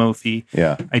that, the Mophie.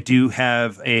 Yeah. I do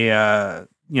have a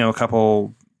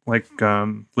couple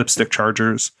lipstick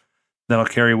chargers that I'll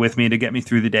carry with me to get me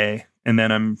through the day. And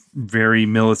then I'm very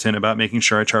militant about making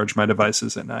sure I charge my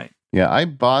devices at night. Yeah, I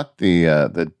bought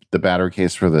the battery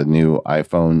case for the new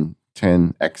iPhone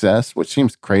 10 XS, which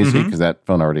seems crazy because that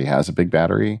phone already has a big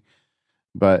battery.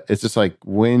 But it's just like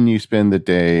when you spend the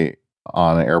day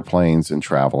on airplanes and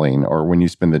traveling, or when you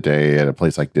spend the day at a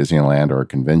place like Disneyland or a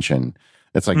convention,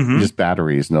 it's like just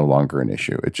battery is no longer an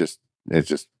issue. It's just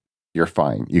you're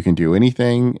fine. You can do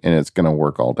anything and it's going to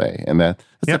work all day. And that's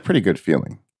a pretty good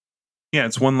feeling. Yeah,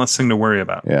 it's one less thing to worry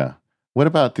about. Yeah. What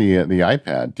about the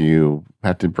iPad? Do you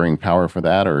have to bring power for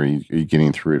that, or are you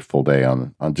getting through a full day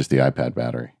on just the iPad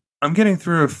battery? I'm getting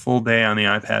through a full day on the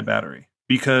iPad battery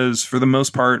because for the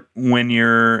most part, when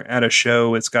you're at a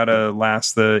show, it's got to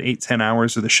last the 8-10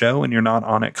 hours of the show and you're not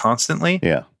on it constantly.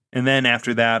 Yeah. And then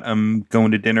after that, I'm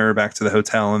going to dinner, back to the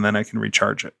hotel, and then I can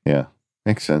recharge it. Yeah,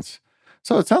 makes sense.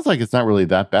 So it sounds like it's not really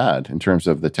that bad in terms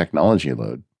of the technology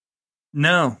load.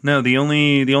 No. The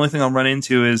only thing I'll run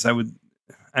into is I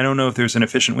don't know if there's an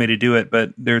efficient way to do it,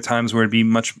 but there are times where it'd be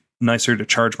much nicer to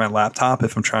charge my laptop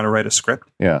if I'm trying to write a script.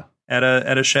 Yeah. At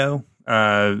a show.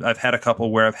 I've had a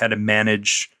couple where I've had to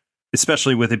manage,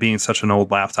 especially with it being such an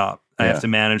old laptop. I have to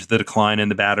manage the decline in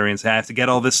the battery and say I have to get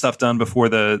all this stuff done before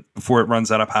it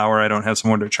runs out of power. I don't have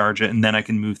somewhere to charge it, and then I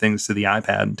can move things to the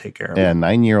iPad and take care of it. Yeah,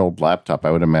 9-year-old laptop.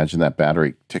 I would imagine that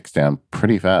battery ticks down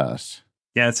pretty fast.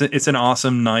 Yeah, it's an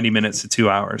awesome 90 minutes to 2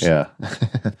 hours. Yeah.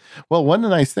 Well, one of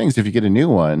the nice things if you get a new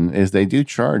one is they do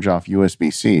charge off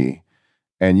USB-C,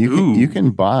 and you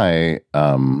can buy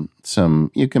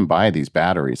these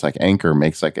batteries. Like Anker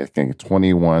makes like I think a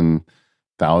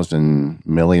 21,000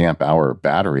 milliamp hour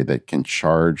battery that can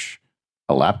charge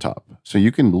a laptop. So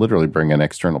you can literally bring an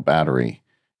external battery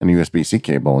and a USB-C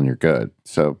cable, and you're good.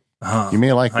 So you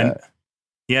may like that.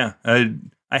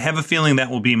 I have a feeling that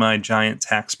will be my giant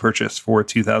tax purchase for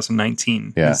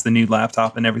 2019. Yeah. It's the new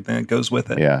laptop and everything that goes with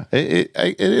it. Yeah.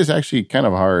 It is actually kind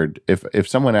of hard. If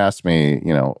someone asked me,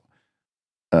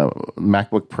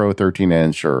 MacBook Pro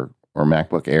 13-inch or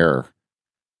MacBook Air,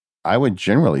 I would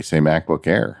generally say MacBook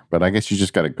Air. But I guess you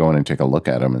just got to go in and take a look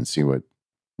at them and see what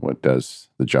does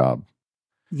the job.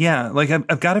 Yeah. Like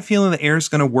I've got a feeling the Air is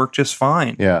going to work just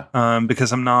fine. Yeah.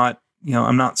 Because I'm not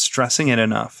stressing it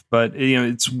enough. But,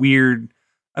 it's weird.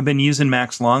 I've been using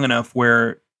Macs long enough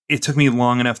where it took me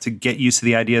long enough to get used to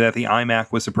the idea that the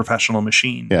iMac was a professional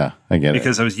machine. Yeah, I get it.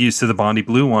 Because I was used to the Bondi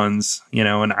Blue ones,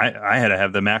 and I had to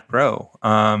have the Mac Pro,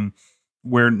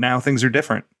 where now things are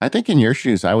different. I think in your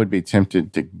shoes, I would be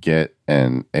tempted to get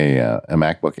a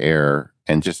MacBook Air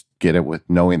and just get it with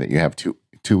knowing that you have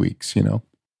two weeks,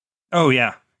 Oh,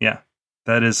 yeah. Yeah.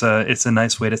 it's a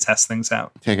nice way to test things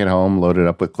out. Take it home, load it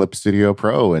up with Clip Studio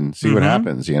Pro, and see what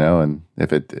happens. And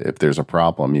if there's a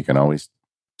problem, you can always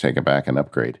take it back and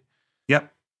upgrade.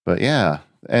 Yep. But yeah,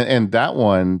 and that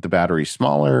one, the battery's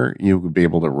smaller. You would be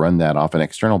able to run that off an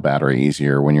external battery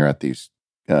easier when you're at these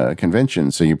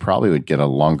conventions. So you probably would get a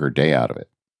longer day out of it.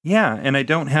 Yeah, and I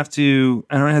don't have to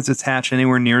attach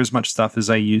anywhere near as much stuff as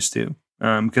I used to,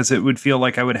 because it would feel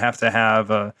like I would have to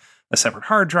have a separate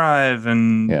hard drive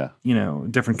and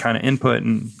different kind of input.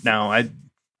 And now I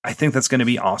think that's going to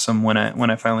be awesome when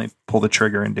I finally pull the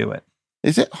trigger and do it.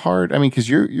 Is it hard? I mean, because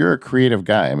you're a creative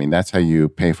guy. I mean, that's how you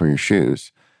pay for your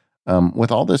shoes.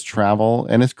 With all this travel,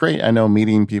 and it's great. I know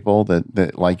meeting people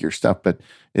that like your stuff, but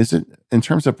is it, in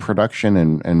terms of production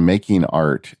and making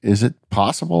art, is it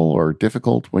possible or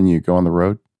difficult when you go on the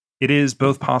road? It is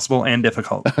both possible and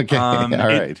difficult. Okay, all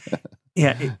right.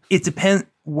 It depends.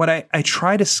 What I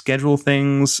try to schedule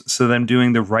things so that I'm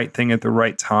doing the right thing at the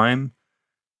right time.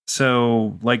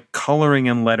 So like coloring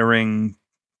and lettering,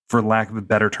 for lack of a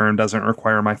better term, doesn't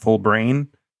require my full brain.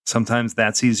 Sometimes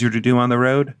that's easier to do on the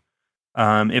road.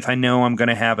 If I know I'm going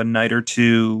to have a night or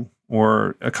two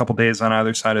or a couple days on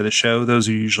either side of the show, those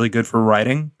are usually good for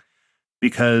writing,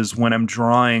 because when I'm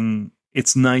drawing,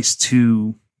 it's nice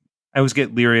to, I always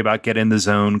get leery about get in the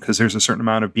zone, because there's a certain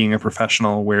amount of being a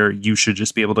professional where you should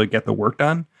just be able to get the work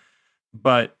done.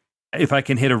 But if I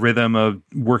can hit a rhythm of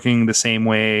working the same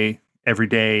way every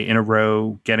day in a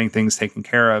row, getting things taken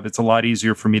care of, it's a lot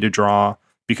easier for me to draw,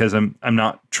 because I'm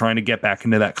not trying to get back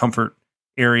into that comfort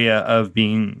area of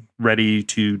being ready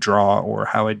to draw or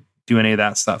how I do any of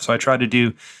that stuff. So I try to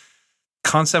do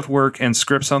concept work and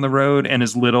scripts on the road and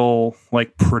as little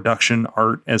like production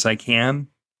art as I can,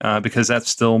 because that's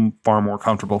still far more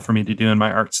comfortable for me to do in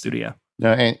my art studio.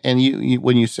 No, and you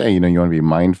when you say, you want to be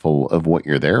mindful of what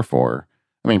you're there for,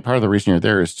 I mean, part of the reason you're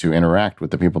there is to interact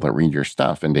with the people that read your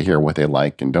stuff and to hear what they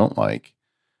like and don't like.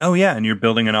 Oh yeah, and you're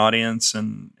building an audience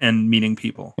and meeting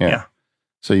people. Yeah.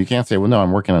 So you can't say, well, no,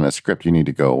 I'm working on a script. You need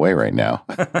to go away right now.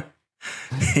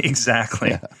 Exactly.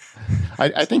 Yeah.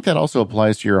 I think that also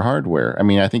applies to your hardware. I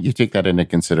mean, I think you take that into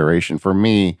consideration. For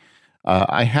me,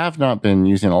 I have not been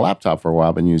using a laptop for a while.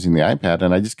 I've been using the iPad,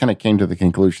 and I just kind of came to the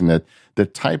conclusion that the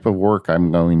type of work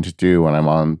I'm going to do when I'm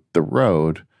on the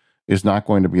road is not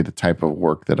going to be the type of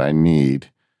work that I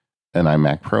need an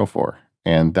iMac Pro for.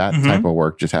 And that type of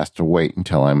work just has to wait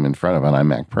until I'm in front of an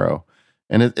iMac Pro.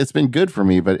 And it's been good for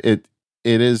me, but it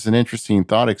is an interesting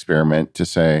thought experiment to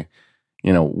say,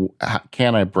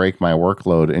 can I break my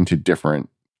workload into different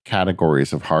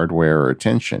categories of hardware or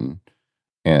attention,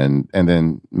 and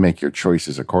then make your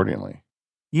choices accordingly?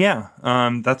 Yeah.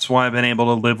 That's why I've been able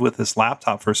to live with this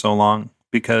laptop for so long,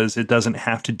 because it doesn't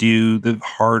have to do the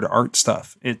hard art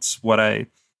stuff. It's what I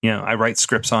write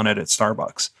scripts on it at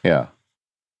Starbucks. Yeah.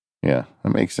 Yeah, that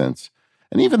makes sense.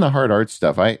 And even the hard art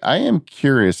stuff, I am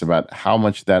curious about how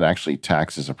much that actually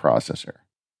taxes a processor.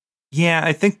 Yeah,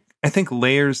 I think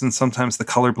layers and sometimes the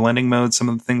color blending mode, some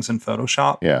of the things in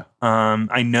Photoshop. Yeah.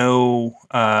 I know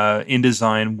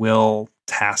InDesign will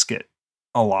task it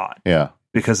a lot. Yeah.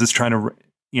 Because it's trying to,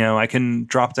 I can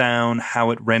drop down how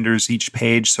it renders each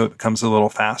page so it becomes a little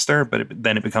faster, but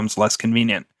then it becomes less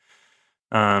convenient.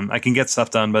 I can get stuff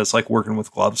done, but it's like working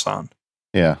with gloves on.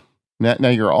 Yeah. Now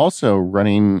you're also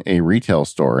running a retail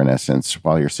store, in essence,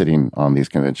 while you're sitting on these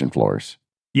convention floors.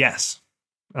 Yes.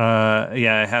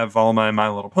 I have all my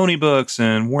Little Pony books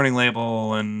and Warning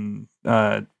Label and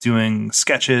doing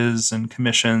sketches and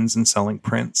commissions and selling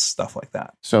prints, stuff like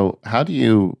that. So how do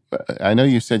you, I know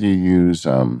you said you use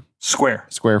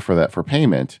Square for that, for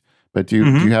payment, but do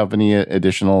you have any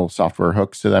additional software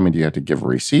hooks to that? I mean, do you have to give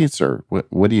receipts, or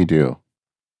what do you do?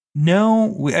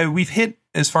 No, we've hit,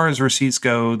 as far as receipts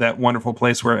go, that wonderful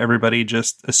place where everybody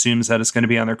just assumes that it's going to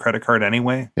be on their credit card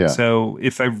anyway. Yeah. So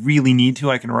if I really need to,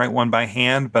 I can write one by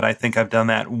hand, but I think I've done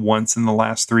that once in the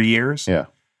last 3 years. Yeah.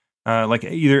 Like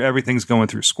either everything's going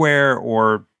through Square,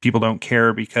 or people don't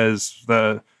care because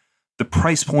the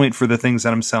price point for the things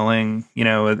that I'm selling,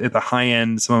 at the high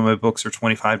end, some of my books are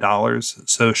 $25.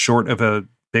 So short of a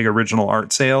big original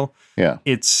art sale,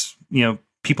 it's,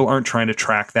 people aren't trying to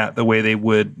track that the way they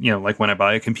would, like when I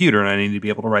buy a computer and I need to be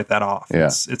able to write that off. Yeah.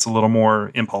 It's a little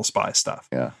more impulse buy stuff.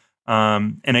 Yeah.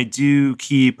 And I do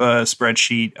keep a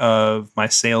spreadsheet of my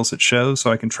sales at shows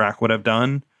so I can track what I've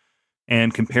done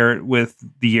and compare it with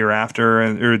the year after,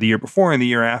 or the year before and the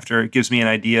year after. It gives me an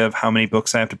idea of how many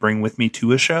books I have to bring with me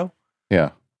to a show.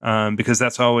 Yeah. Because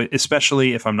that's always,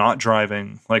 especially if I'm not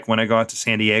driving, like when I go out to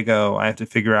San Diego, I have to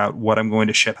figure out what I'm going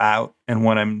to ship out and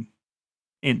what I'm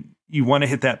in. You want to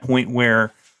hit that point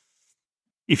where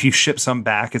if you ship some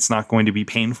back, it's not going to be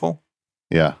painful.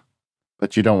 Yeah.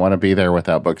 But you don't want to be there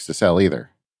without books to sell either.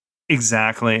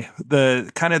 Exactly.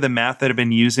 The kind of the math that I've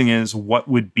been using is what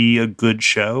would be a good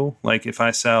show. Like if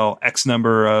I sell X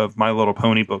number of My Little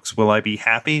Pony books, will I be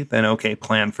happy? Then okay,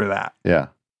 plan for that. Yeah.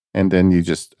 And then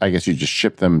I guess you just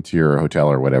ship them to your hotel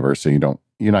or whatever. So you're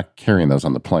not carrying those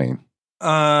on the plane.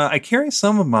 I carry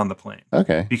some of them on the plane.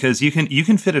 Okay. Because you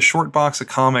can fit a short box of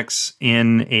comics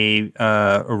in a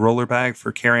roller bag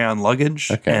for carry-on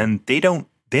luggage. Okay. And they don't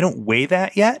weigh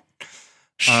that yet.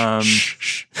 Don't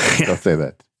say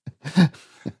that.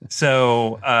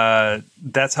 So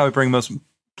that's how I bring most.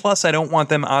 Plus, I don't want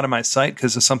them out of my sight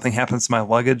because if something happens to my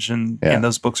luggage and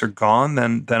those books are gone,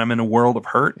 then I'm in a world of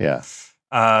hurt. Yeah.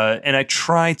 And I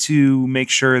try to make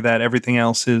sure that everything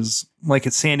else is like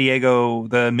at San Diego.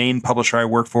 The main publisher I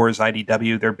work for is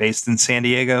IDW. They're based in San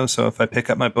Diego. So if I pick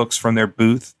up my books from their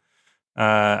booth,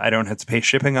 I don't have to pay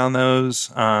shipping on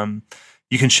those.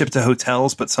 You can ship to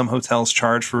hotels, but some hotels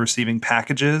charge for receiving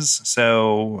packages.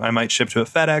 So I might ship to a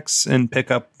FedEx and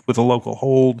pick up with a local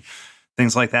hold,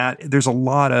 things like that. There's a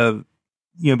lot of,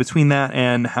 between that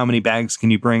and how many bags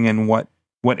can you bring and what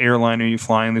airline are you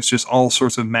flying? There's just all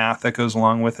sorts of math that goes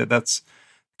along with it. That's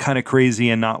kind of crazy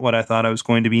and not what I thought I was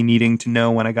going to be needing to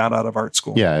know when I got out of art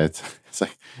school. Yeah, it's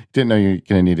like, didn't know you're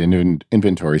going to need a new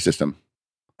inventory system.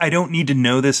 I don't need to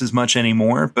know this as much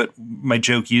anymore, but my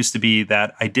joke used to be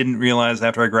that I didn't realize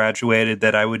after I graduated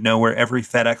that I would know where every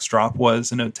FedEx drop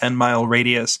was in a 10-mile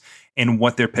radius and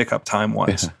what their pickup time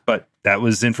was. Yeah. But that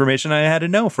was information I had to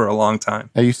know for a long time.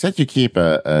 Now, you said you keep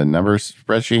a numbers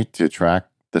spreadsheet to track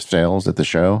the sales at the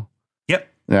show. Yep.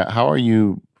 Now, how are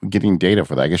you getting data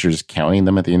for that? I guess you're just counting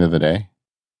them at the end of the day.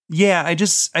 Yeah, I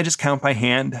just count by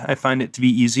hand. I find it to be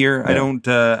easier. Yeah.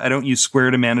 I don't use Square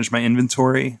to manage my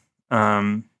inventory.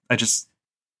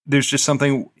 There's just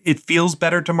something, it feels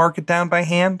better to mark it down by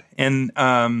hand. And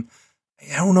I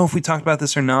don't know if we talked about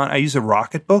this or not. I use a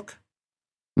Rocketbook.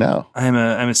 No. I'm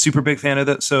a super big fan of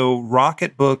that. So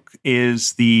Rocketbook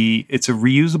it's a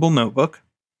reusable notebook.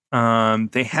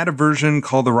 They had a version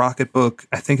called the Rocketbook.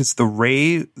 I think it's the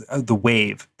Wave.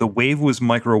 The Wave was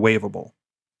microwavable.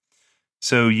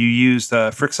 So you used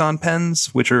Frixon pens,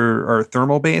 which are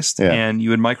thermal based, and you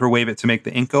would microwave it to make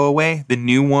the ink go away. The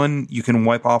new one you can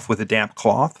wipe off with a damp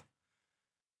cloth.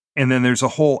 And then there's a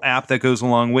whole app that goes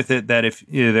along with it that if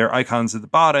there are icons at the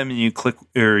bottom and you click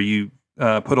or you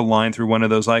put a line through one of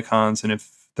those icons, and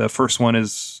if the first one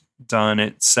is done,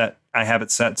 I have it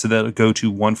set to the go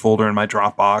to one folder in my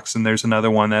Dropbox, and there's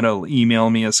another one that'll email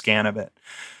me a scan of it.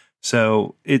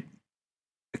 So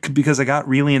because I got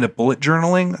really into bullet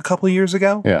journaling a couple of years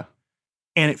ago. Yeah.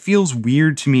 And it feels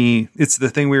weird to me. It's the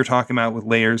thing we were talking about with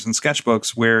layers and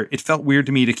sketchbooks, where it felt weird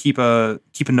to me to keep a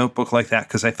notebook like that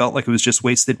because I felt like it was just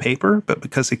wasted paper. But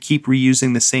because I keep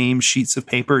reusing the same sheets of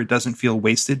paper, it doesn't feel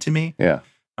wasted to me. Yeah.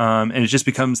 And it just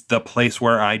becomes the place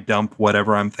where I dump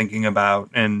whatever I'm thinking about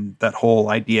and that whole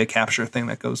idea capture thing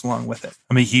that goes along with it.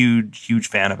 I'm a huge, huge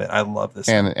fan of it. I love this.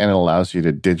 And it allows you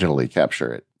to digitally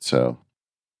capture it. So.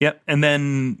 Yep. And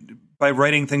then by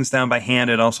writing things down by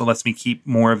hand, it also lets me keep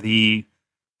more of the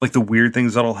weird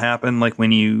things that'll happen. Like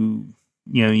when you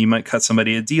might cut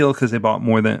somebody a deal because they bought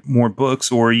more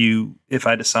books, or if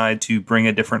I decide to bring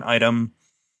a different item,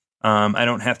 I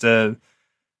don't have to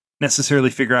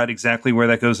necessarily figure out exactly where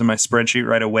that goes in my spreadsheet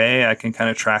right away. I can kind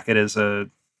of track it as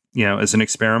as an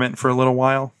experiment for a little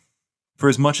while. For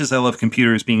as much as I love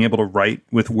computers, being able to write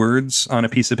with words on a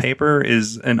piece of paper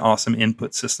is an awesome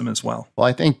input system as well. Well,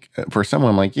 I think for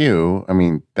someone like you, I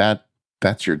mean,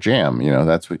 that's your jam.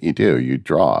 That's what you do. You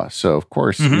draw. So, of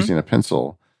course, using a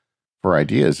pencil for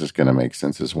ideas is going to make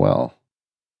sense as well.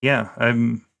 Yeah,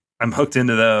 I'm hooked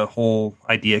into the whole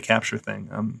idea capture thing.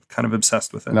 I'm kind of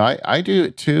obsessed with it. No, I do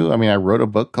it too. I mean, I wrote a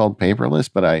book called Paperless,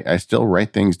 but I still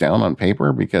write things down on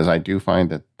paper because I do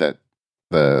find that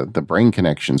the brain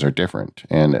connections are different,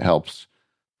 and it helps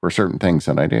for certain things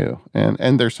that I do.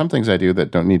 And there's some things I do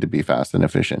that don't need to be fast and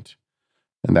efficient,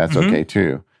 and that's okay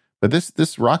too. But this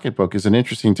Rocketbook is an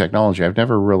interesting technology. I've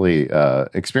never really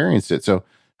experienced it. So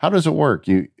how does it work?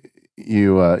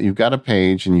 You've got a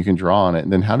page and you can draw on it,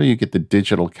 and then how do you get the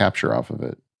digital capture off of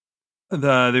it?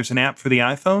 There's an app for the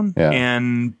iPhone,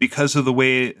 and because of the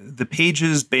way the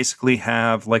pages basically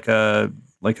have like a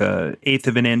 1/8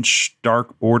 of an inch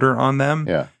dark border on them.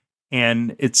 Yeah.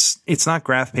 And it's not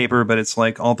graph paper, but it's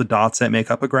like all the dots that make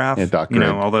up a graph. Yeah, dot grid.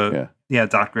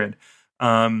 Dot grid.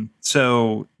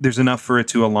 So there's enough for it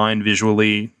to align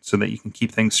visually so that you can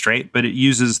keep things straight, but it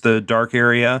uses the dark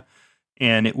area,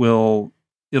 and it'll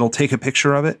take a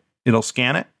picture of it. It'll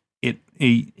scan it.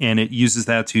 And it uses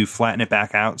that to flatten it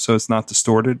back out so it's not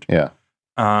distorted. Yeah.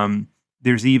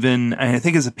 There's even, I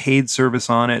think it's a paid service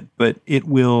on it, but it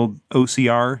will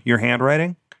OCR your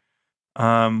handwriting,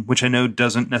 which I know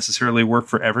doesn't necessarily work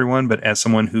for everyone. But as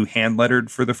someone who hand lettered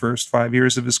for the first 5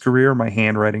 years of his career, my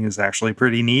handwriting is actually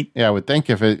pretty neat. Yeah, I would think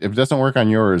if it doesn't work on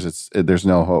yours, there's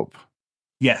no hope.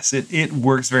 Yes, it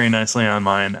works very nicely on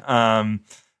mine.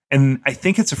 And I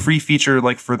think it's a free feature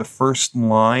like for the first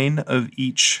line of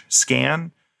each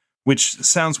scan, which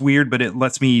sounds weird, but it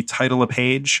lets me title a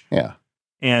page. Yeah.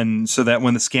 And so that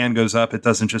when the scan goes up, it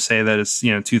doesn't just say that it's,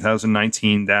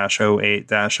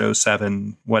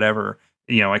 2019-08-07, whatever.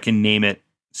 I can name it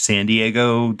San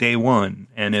Diego Day 1,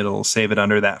 and it'll save it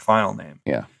under that file name.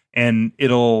 Yeah. And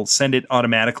it'll send it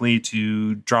automatically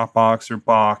to Dropbox or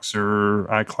Box or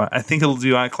iCloud. I think it'll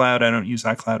do iCloud. I don't use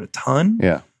iCloud a ton.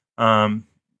 Yeah.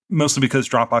 Mostly because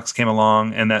Dropbox came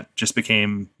along, and that just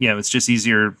became, it's just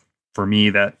easier for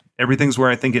me that everything's where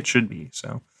I think it should be.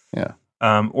 So, yeah.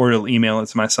 Or it'll email it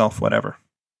to myself, whatever.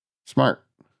 Smart.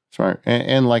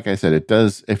 And like I said, it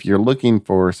does, if you're looking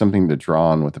for something to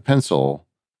draw on with a pencil,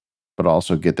 but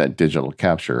also get that digital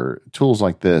capture, tools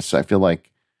like this, I feel like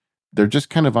they're just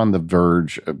kind of on the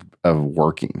verge of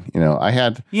working. I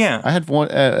had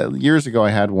one years ago, I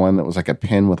had one that was like a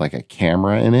pen with like a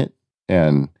camera in it,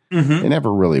 and it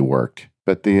never really worked.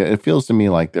 But it feels to me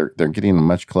like they're getting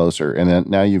much closer. And then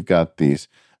now you've got these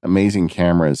amazing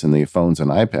cameras in the phones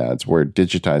and iPads where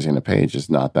digitizing a page is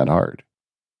not that hard.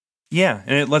 Yeah,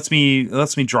 and it lets me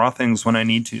draw things when I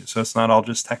need to, so it's not all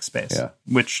just text based. Yeah.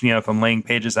 Which if I'm laying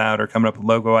pages out or coming up with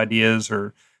logo ideas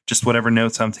or just whatever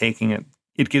notes I'm taking,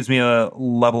 it gives me a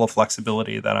level of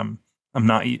flexibility that I'm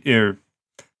not, or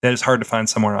that is hard to find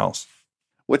somewhere else.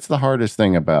 What's the hardest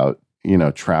thing about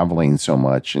traveling so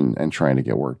much and trying to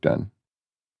get work done?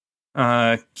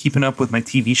 Keeping up with my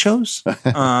TV shows.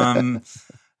 Now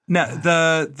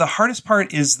the hardest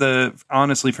part is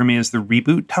honestly for me is the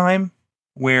reboot time,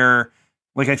 where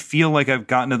like I feel like I've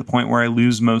gotten to the point where I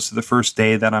lose most of the first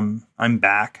day that I'm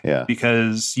back. Yeah.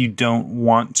 Because you don't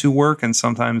want to work, and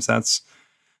sometimes that's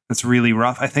really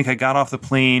rough. I think I got off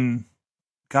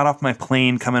my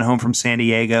plane coming home from San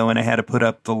Diego, and I had to put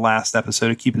up the last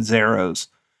episode of Cupid Zeros.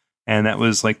 And that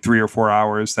was like 3 or 4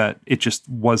 hours that it just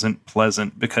wasn't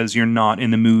pleasant because you're not in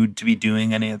the mood to be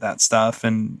doing any of that stuff.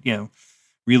 And,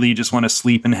 really you just want to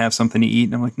sleep and have something to eat.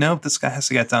 And I'm like, nope, this guy has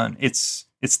to get done. It's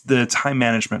the time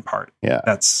management part. Yeah.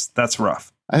 That's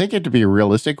rough. I think you have to be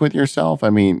realistic with yourself. I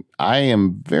mean, I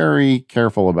am very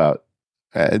careful about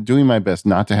doing my best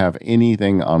not to have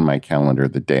anything on my calendar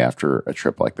the day after a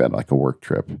trip like that, like a work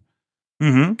trip.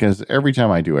 Because every time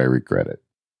I do, I regret it.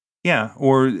 Yeah.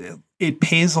 Or it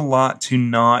pays a lot to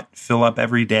not fill up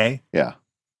every day. Yeah.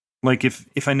 Like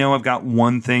if I know I've got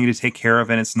one thing to take care of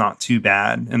and it's not too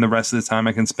bad, and the rest of the time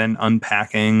I can spend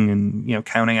unpacking and,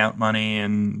 counting out money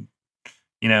and,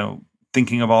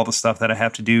 thinking of all the stuff that I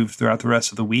have to do throughout the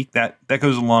rest of the week, that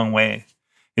goes a long way.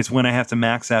 It's when I have to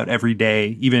max out every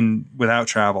day, even without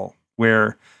travel,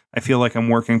 where I feel like I'm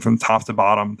working from top to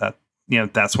bottom, that,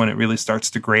 that's when it really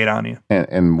starts to grate on you.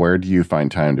 And where do you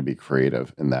find time to be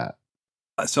creative in that?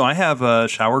 So I have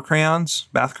shower crayons,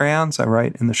 bath crayons. I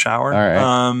write in the shower. All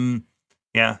right.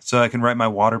 Yeah, so I can write my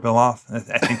water bill off. I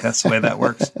think that's the way that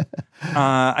works.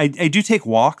 I do take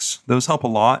walks; those help a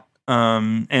lot.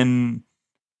 And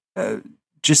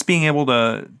just being able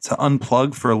to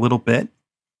unplug for a little bit.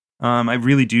 I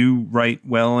really do write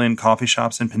well in coffee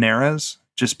shops and Paneras,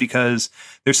 just because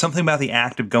there's something about the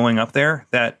act of going up there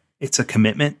that it's a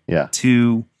commitment. Yeah.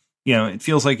 To it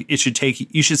feels like you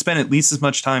should spend at least as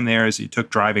much time there as you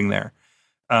took driving there.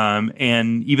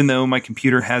 And even though my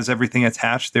computer has everything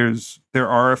attached, there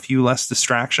are a few less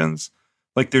distractions.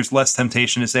 Like there's less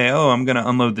temptation to say, oh, I'm going to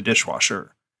unload the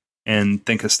dishwasher and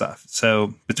think of stuff.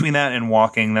 So between that and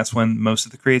walking, that's when most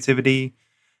of the creativity,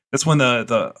 that's when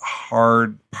the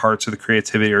hard parts of the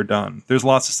creativity are done. There's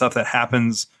lots of stuff that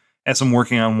happens as I'm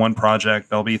working on one project.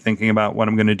 I'll be thinking about what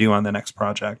I'm going to do on the next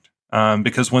project.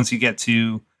 Because once you get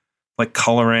to like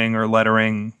coloring or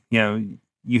lettering, you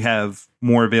have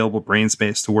more available brain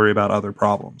space to worry about other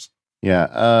problems.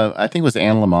 Yeah. I think it was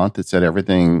Anne Lamott that said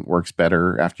everything works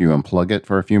better after you unplug it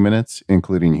for a few minutes,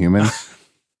 including humans.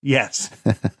 Yes.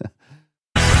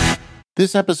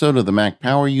 This episode of the Mac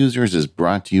Power Users is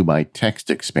brought to you by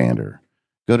TextExpander.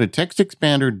 Go to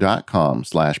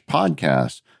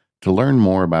textexpander.com/podcast to learn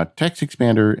more about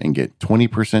TextExpander and get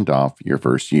 20% off your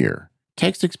first year.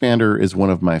 TextExpander is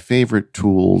one of my favorite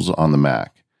tools on the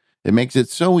Mac. It makes it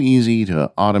so easy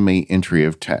to automate entry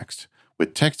of text.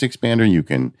 With TextExpander, you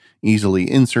can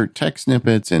easily insert text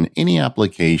snippets in any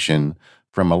application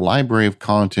from a library of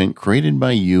content created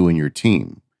by you and your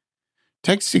team.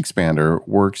 TextExpander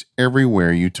works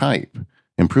everywhere you type.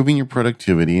 improving your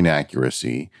productivity and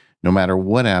accuracy no matter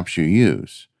what apps you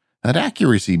use. That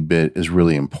accuracy bit is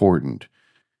really important.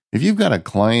 If you've got a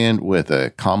client with a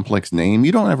complex name,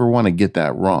 you don't ever want to get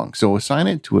that wrong. So assign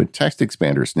it to a text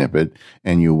expander snippet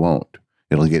and you won't.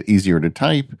 It'll get easier to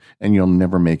type and you'll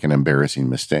never make an embarrassing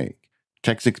mistake.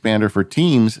 Text Expander for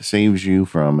Teams saves you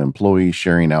from employees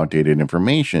sharing outdated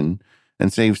information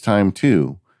and saves time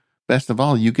too. Best of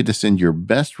all, you get to send your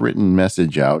best written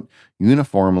message out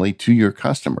uniformly to your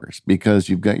customers because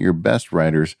you've got your best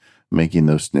writers making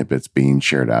those snippets being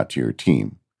shared out to your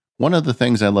team. One of the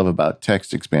things I love about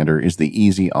Text Expander is the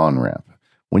easy on-ramp.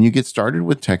 When you get started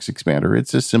with Text Expander,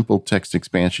 it's a simple text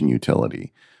expansion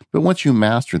utility. But once you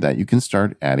master that, you can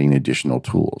start adding additional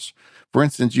tools. For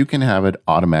instance, you can have it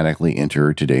automatically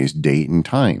enter today's date and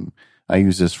time. I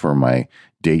use this for my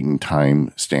date and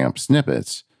time stamp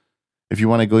snippets. If you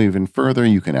want to go even further,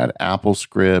 you can add Apple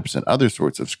scripts and other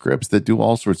sorts of scripts that do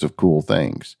all sorts of cool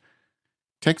things.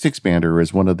 Text Expander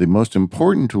is one of the most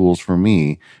important tools for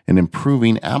me in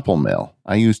improving Apple Mail.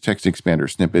 I use Text Expander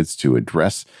snippets to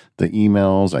address the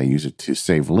emails. I use it to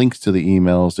save links to the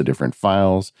emails, to different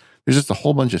files. There's just a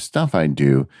whole bunch of stuff I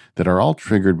do that are all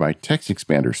triggered by Text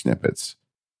Expander snippets.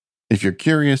 If you're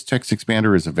curious, Text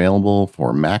Expander is available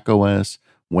for macOS,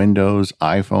 Windows,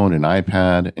 iPhone, and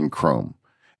iPad, and Chrome.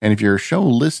 And if you're a show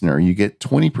listener, you get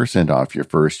 20% off your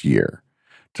first year.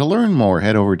 To learn more,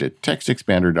 head over to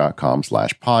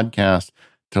textexpander.com/podcast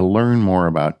to learn more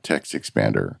about Text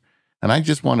Expander. And I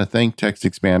just want to thank Text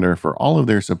Expander for all of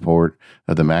their support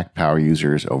of the Mac Power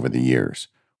users over the years.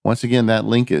 Once again, that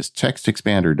link is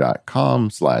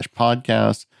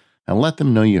textexpander.com/podcast, and let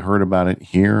them know you heard about it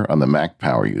here on the Mac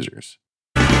Power Users.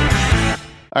 All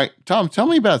right, Tom, tell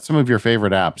me about some of your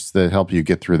favorite apps that help you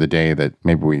get through the day that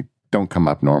maybe we don't come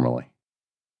up normally.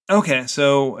 Okay,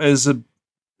 so as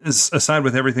aside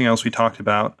with everything else we talked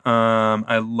about,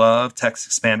 I love Text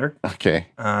Expander. Okay.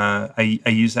 I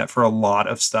use that for a lot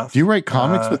of stuff. Do you write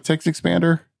comics with Text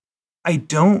Expander? I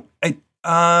don't.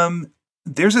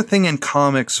 There's a thing in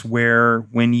comics where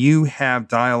when you have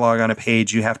dialogue on a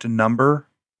page, you have to number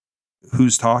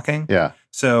who's talking. Yeah.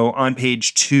 So on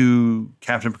page 2,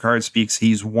 Captain Picard speaks.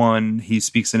 He's 1. He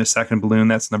speaks in a second balloon.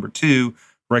 That's number 2.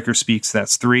 Riker speaks.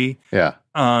 That's 3. Yeah.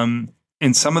 And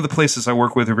some of the places I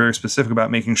work with are very specific about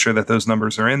making sure that those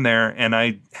numbers are in there. And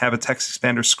I have a Text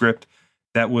Expander script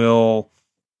that will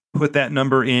put that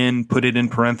number in, put it in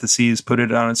parentheses, put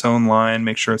it on its own line,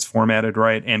 make sure it's formatted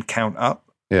right, and count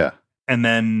up. Yeah. And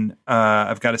then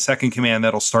I've got a second command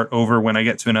that'll start over when I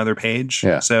get to another page.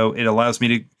 Yeah. So it allows me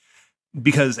to,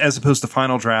 because as opposed to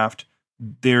Final Draft,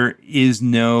 there is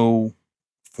no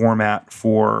format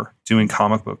for doing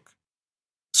comic book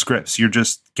scripts. You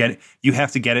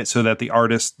have to get it so that the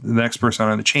artist, the next person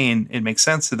on the chain, it makes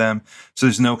sense to them. So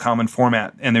there's no common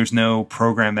format and there's no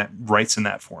program that writes in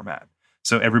that format.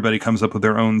 So everybody comes up with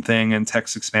their own thing, and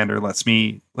Text Expander lets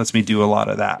me do a lot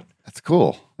of that. That's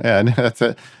cool. Yeah, that's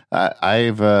it.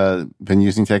 I've been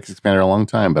using Text Expander a long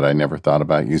time, but I never thought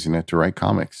about using it to write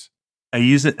comics. I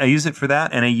use it for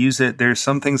that, and I use it. There's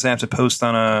some things I have to post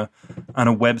on a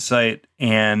website,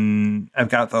 and I've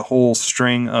got the whole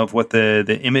string of what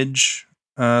the image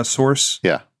source,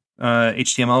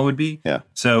 HTML would be. Yeah.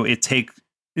 So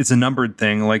it's a numbered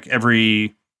thing. Like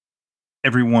every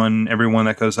one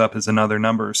that goes up is another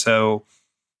number. So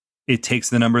it takes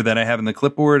the number that I have in the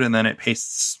clipboard, and then it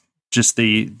pastes just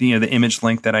the image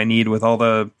link that I need with all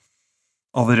the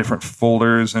different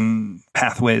folders and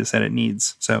pathways that it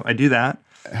needs. So I do that.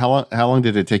 How long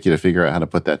did it take you to figure out how to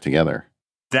put that together?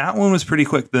 That one was pretty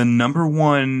quick. The number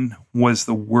one was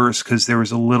the worst because there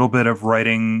was a little bit of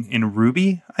writing in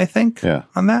Ruby, I think,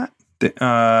 on that.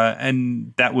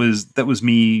 And that was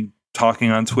me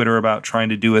talking on Twitter about trying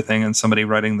to do a thing and somebody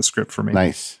writing the script for me.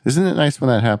 Nice. Isn't it nice when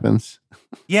that happens?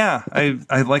 Yeah.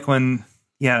 I like when,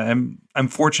 I'm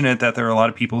fortunate that there are a lot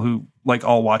of people who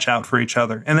all watch out for each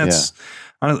other. And that's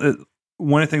honestly,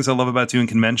 one of the things I love about doing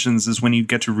conventions is when you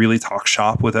get to really talk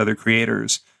shop with other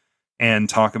creators and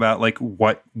talk about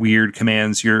what weird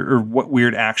commands or what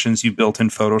weird actions you built in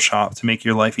Photoshop to make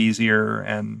your life easier,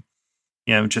 and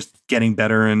just getting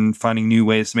better and finding new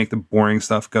ways to make the boring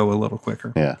stuff go a little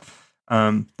quicker. Yeah.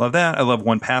 Love that. I love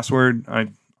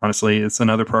 1Password. Honestly, it's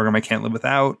another program I can't live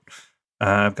without.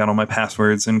 I've got all my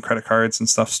passwords and credit cards and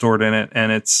stuff stored in it,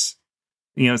 and it's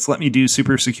let me do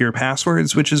super secure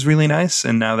passwords, which is really nice.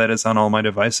 And now that it's on all my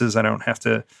devices, I don't have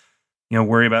to,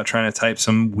 worry about trying to type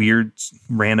some weird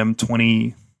random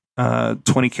 20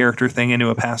 character thing into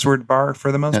a password bar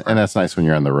for the most part. And that's nice when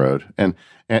you're on the road. And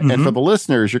for the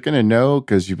listeners, you're going to know,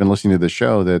 because you've been listening to the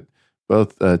show, that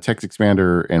both Text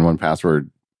Expander and 1Password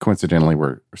coincidentally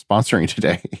we're sponsoring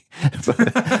today.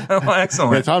 Oh,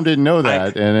 excellent. Yeah, Tom didn't know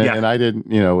that, and I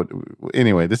didn't.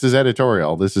 Anyway, this is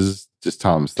editorial. This is just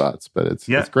Tom's thoughts, but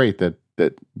it's great that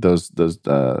those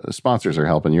sponsors are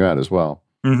helping you out as well.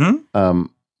 Mm-hmm.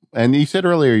 And you said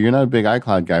earlier you're not a big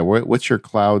iCloud guy. What's your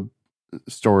cloud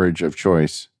storage of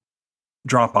choice?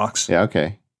 Dropbox. Yeah,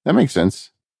 okay, that makes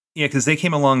sense. Yeah, because they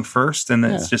came along first, and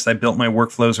it's just I built my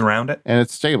workflows around it, and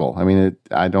it's stable. I mean,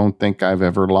 I don't think I've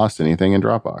ever lost anything in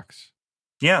Dropbox.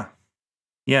 Yeah,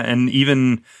 and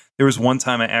even there was one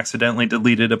time I accidentally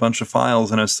deleted a bunch of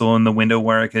files, and I was still in the window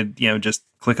where I could just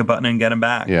click a button and get them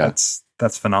back. Yeah,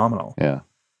 that's phenomenal. Yeah.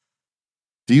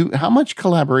 How much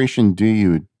collaboration do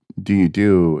you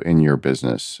do in your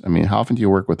business? I mean, how often do you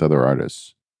work with other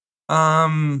artists?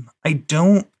 I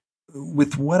don't.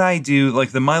 With what I do,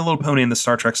 like the My Little Pony and the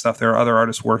Star Trek stuff, there are other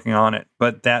artists working on it,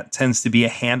 but that tends to be a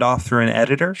handoff through an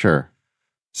editor. Sure.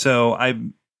 So I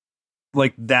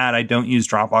don't use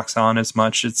Dropbox on as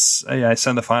much. I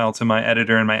send the file to my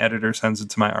editor, and my editor sends it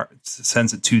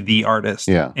to the artist.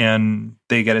 Yeah. And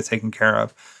they get it taken care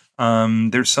of.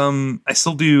 I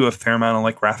still do a fair amount of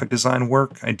like graphic design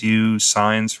work. I do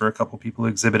signs for a couple people who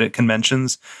exhibit at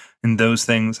conventions, and those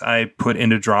things I put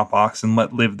into Dropbox and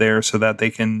let live there so that they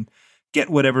can get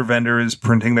whatever vendor is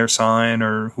printing their sign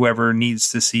or whoever needs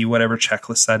to see whatever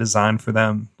checklist I designed for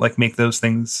them, like make those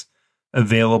things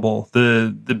available.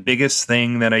 The biggest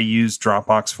thing that I use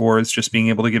Dropbox for is just being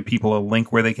able to give people a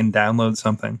link where they can download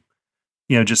something.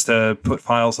 Just to put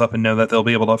files up and know that they'll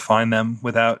be able to find them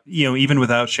without, even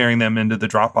without sharing them into the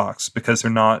Dropbox, because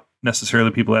they're not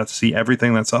necessarily people who have to see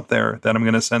everything that's up there that I'm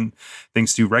going to send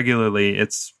things to regularly.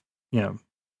 It's,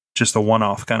 just a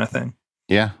one-off kind of thing.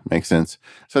 Yeah, makes sense.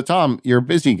 So, Tom, you're a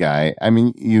busy guy. I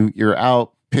mean, you're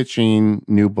out pitching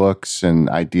new books and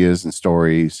ideas and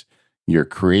stories. You're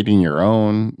creating your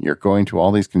own. You're going to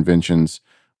all these conventions.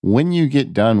 When you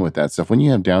get done with that stuff, when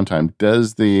you have downtime,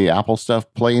 does the Apple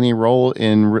stuff play any role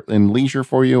in leisure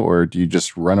for you, or do you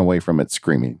just run away from it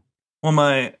screaming? Well,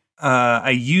 I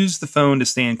use the phone to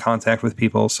stay in contact with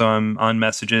people, so I'm on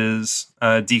messages,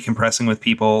 decompressing with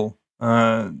people,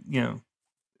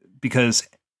 because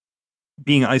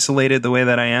being isolated the way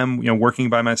that I am, working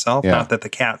by myself, not that the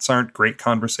cats aren't great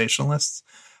conversationalists.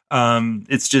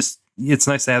 It's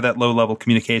nice to have that low level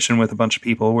communication with a bunch of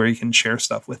people where you can share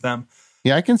stuff with them.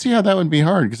 Yeah, I can see how that would be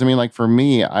hard. Because I mean, like for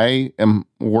me, I am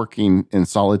working in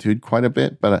solitude quite a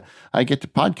bit, but I get to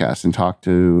podcast and talk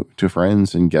to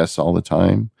friends and guests all the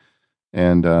time.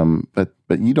 And, but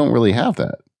you don't really have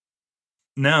that.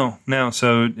 No.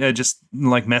 So just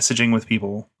like messaging with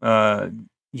people,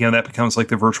 that becomes like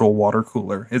the virtual water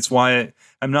cooler. It's why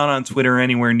I'm not on Twitter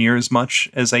anywhere near as much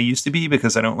as I used to be,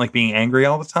 because I don't like being angry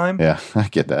all the time. Yeah, I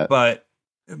get that. But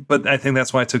I think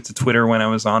that's why I took to Twitter when I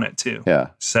was on it too. Yeah.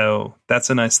 So that's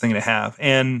a nice thing to have.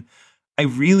 And I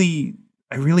really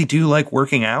do like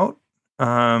working out.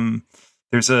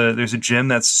 There's a gym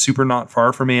that's super not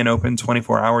far from me and open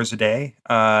 24 hours a day.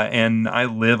 And I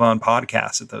live on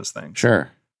podcasts at those things. Sure.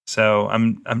 So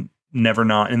I'm never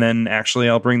not. And then actually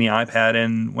I'll bring the iPad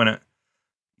in when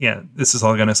this is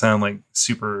all going to sound like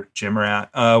super gym rat.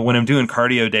 When I'm doing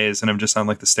cardio days and I'm just on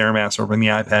like the Stairmaster, I'll bring the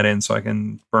iPad in so I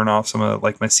can burn off some of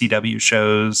like my CW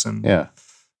shows and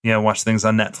watch things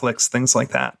on Netflix, things like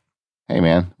that. Hey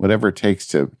man, whatever it takes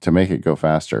to make it go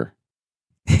faster.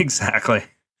 Exactly.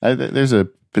 There's a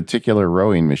particular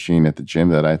rowing machine at the gym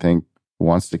that I think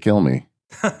wants to kill me.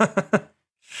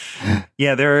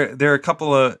 Yeah, there are a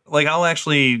couple of like I'll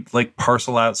actually like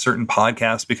parcel out certain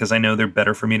podcasts because I know they're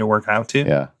better for me to work out to.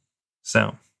 Yeah.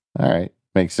 So. All right,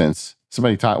 makes sense.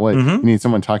 Somebody you need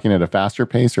someone talking at a faster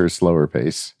pace or a slower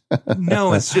pace?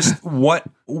 No, it's just what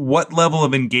level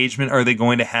of engagement are they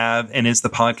going to have, and is the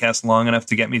podcast long enough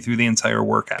to get me through the entire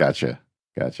workout? Gotcha.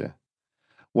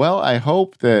 Well, I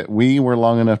hope that we were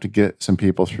long enough to get some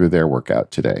people through their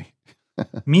workout today.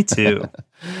 Me too.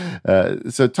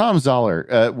 So Tom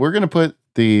Zoller, we're going to put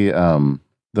the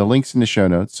links in the show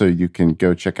notes so you can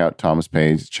go check out Tom's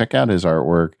page, check out his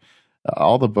artwork,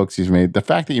 all the books he's made. The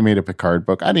fact that you made a Picard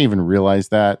book, I didn't even realize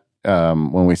that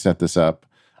when we set this up.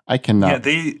 I cannot.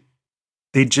 Yeah,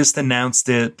 they just announced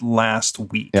it last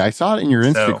week. Yeah, I saw it in your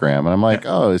Instagram, and I'm like,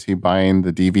 oh, is he buying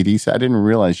the DVD set? I didn't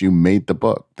realize you made the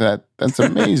book. That's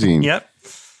amazing. Yep.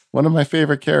 One of my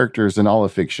favorite characters in all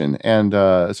of fiction. And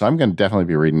so I'm going to definitely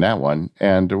be reading that one.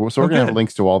 And so we're going to have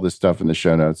links to all this stuff in the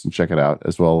show notes and check it out,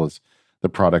 as well as the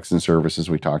products and services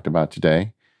we talked about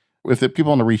today. If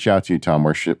people want to reach out to you, Tom,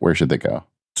 where should they go?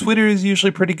 Twitter is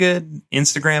usually pretty good.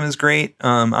 Instagram is great.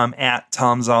 I'm at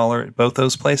Tom Zoller at both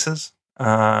those places.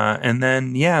 And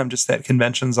then, I'm just at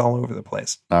conventions all over the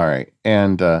place. All right.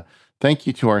 And Thank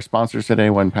you to our sponsors today,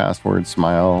 1Password,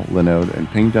 Smile, Linode, and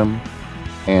Pingdom.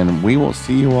 And we will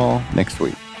see you all next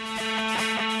week.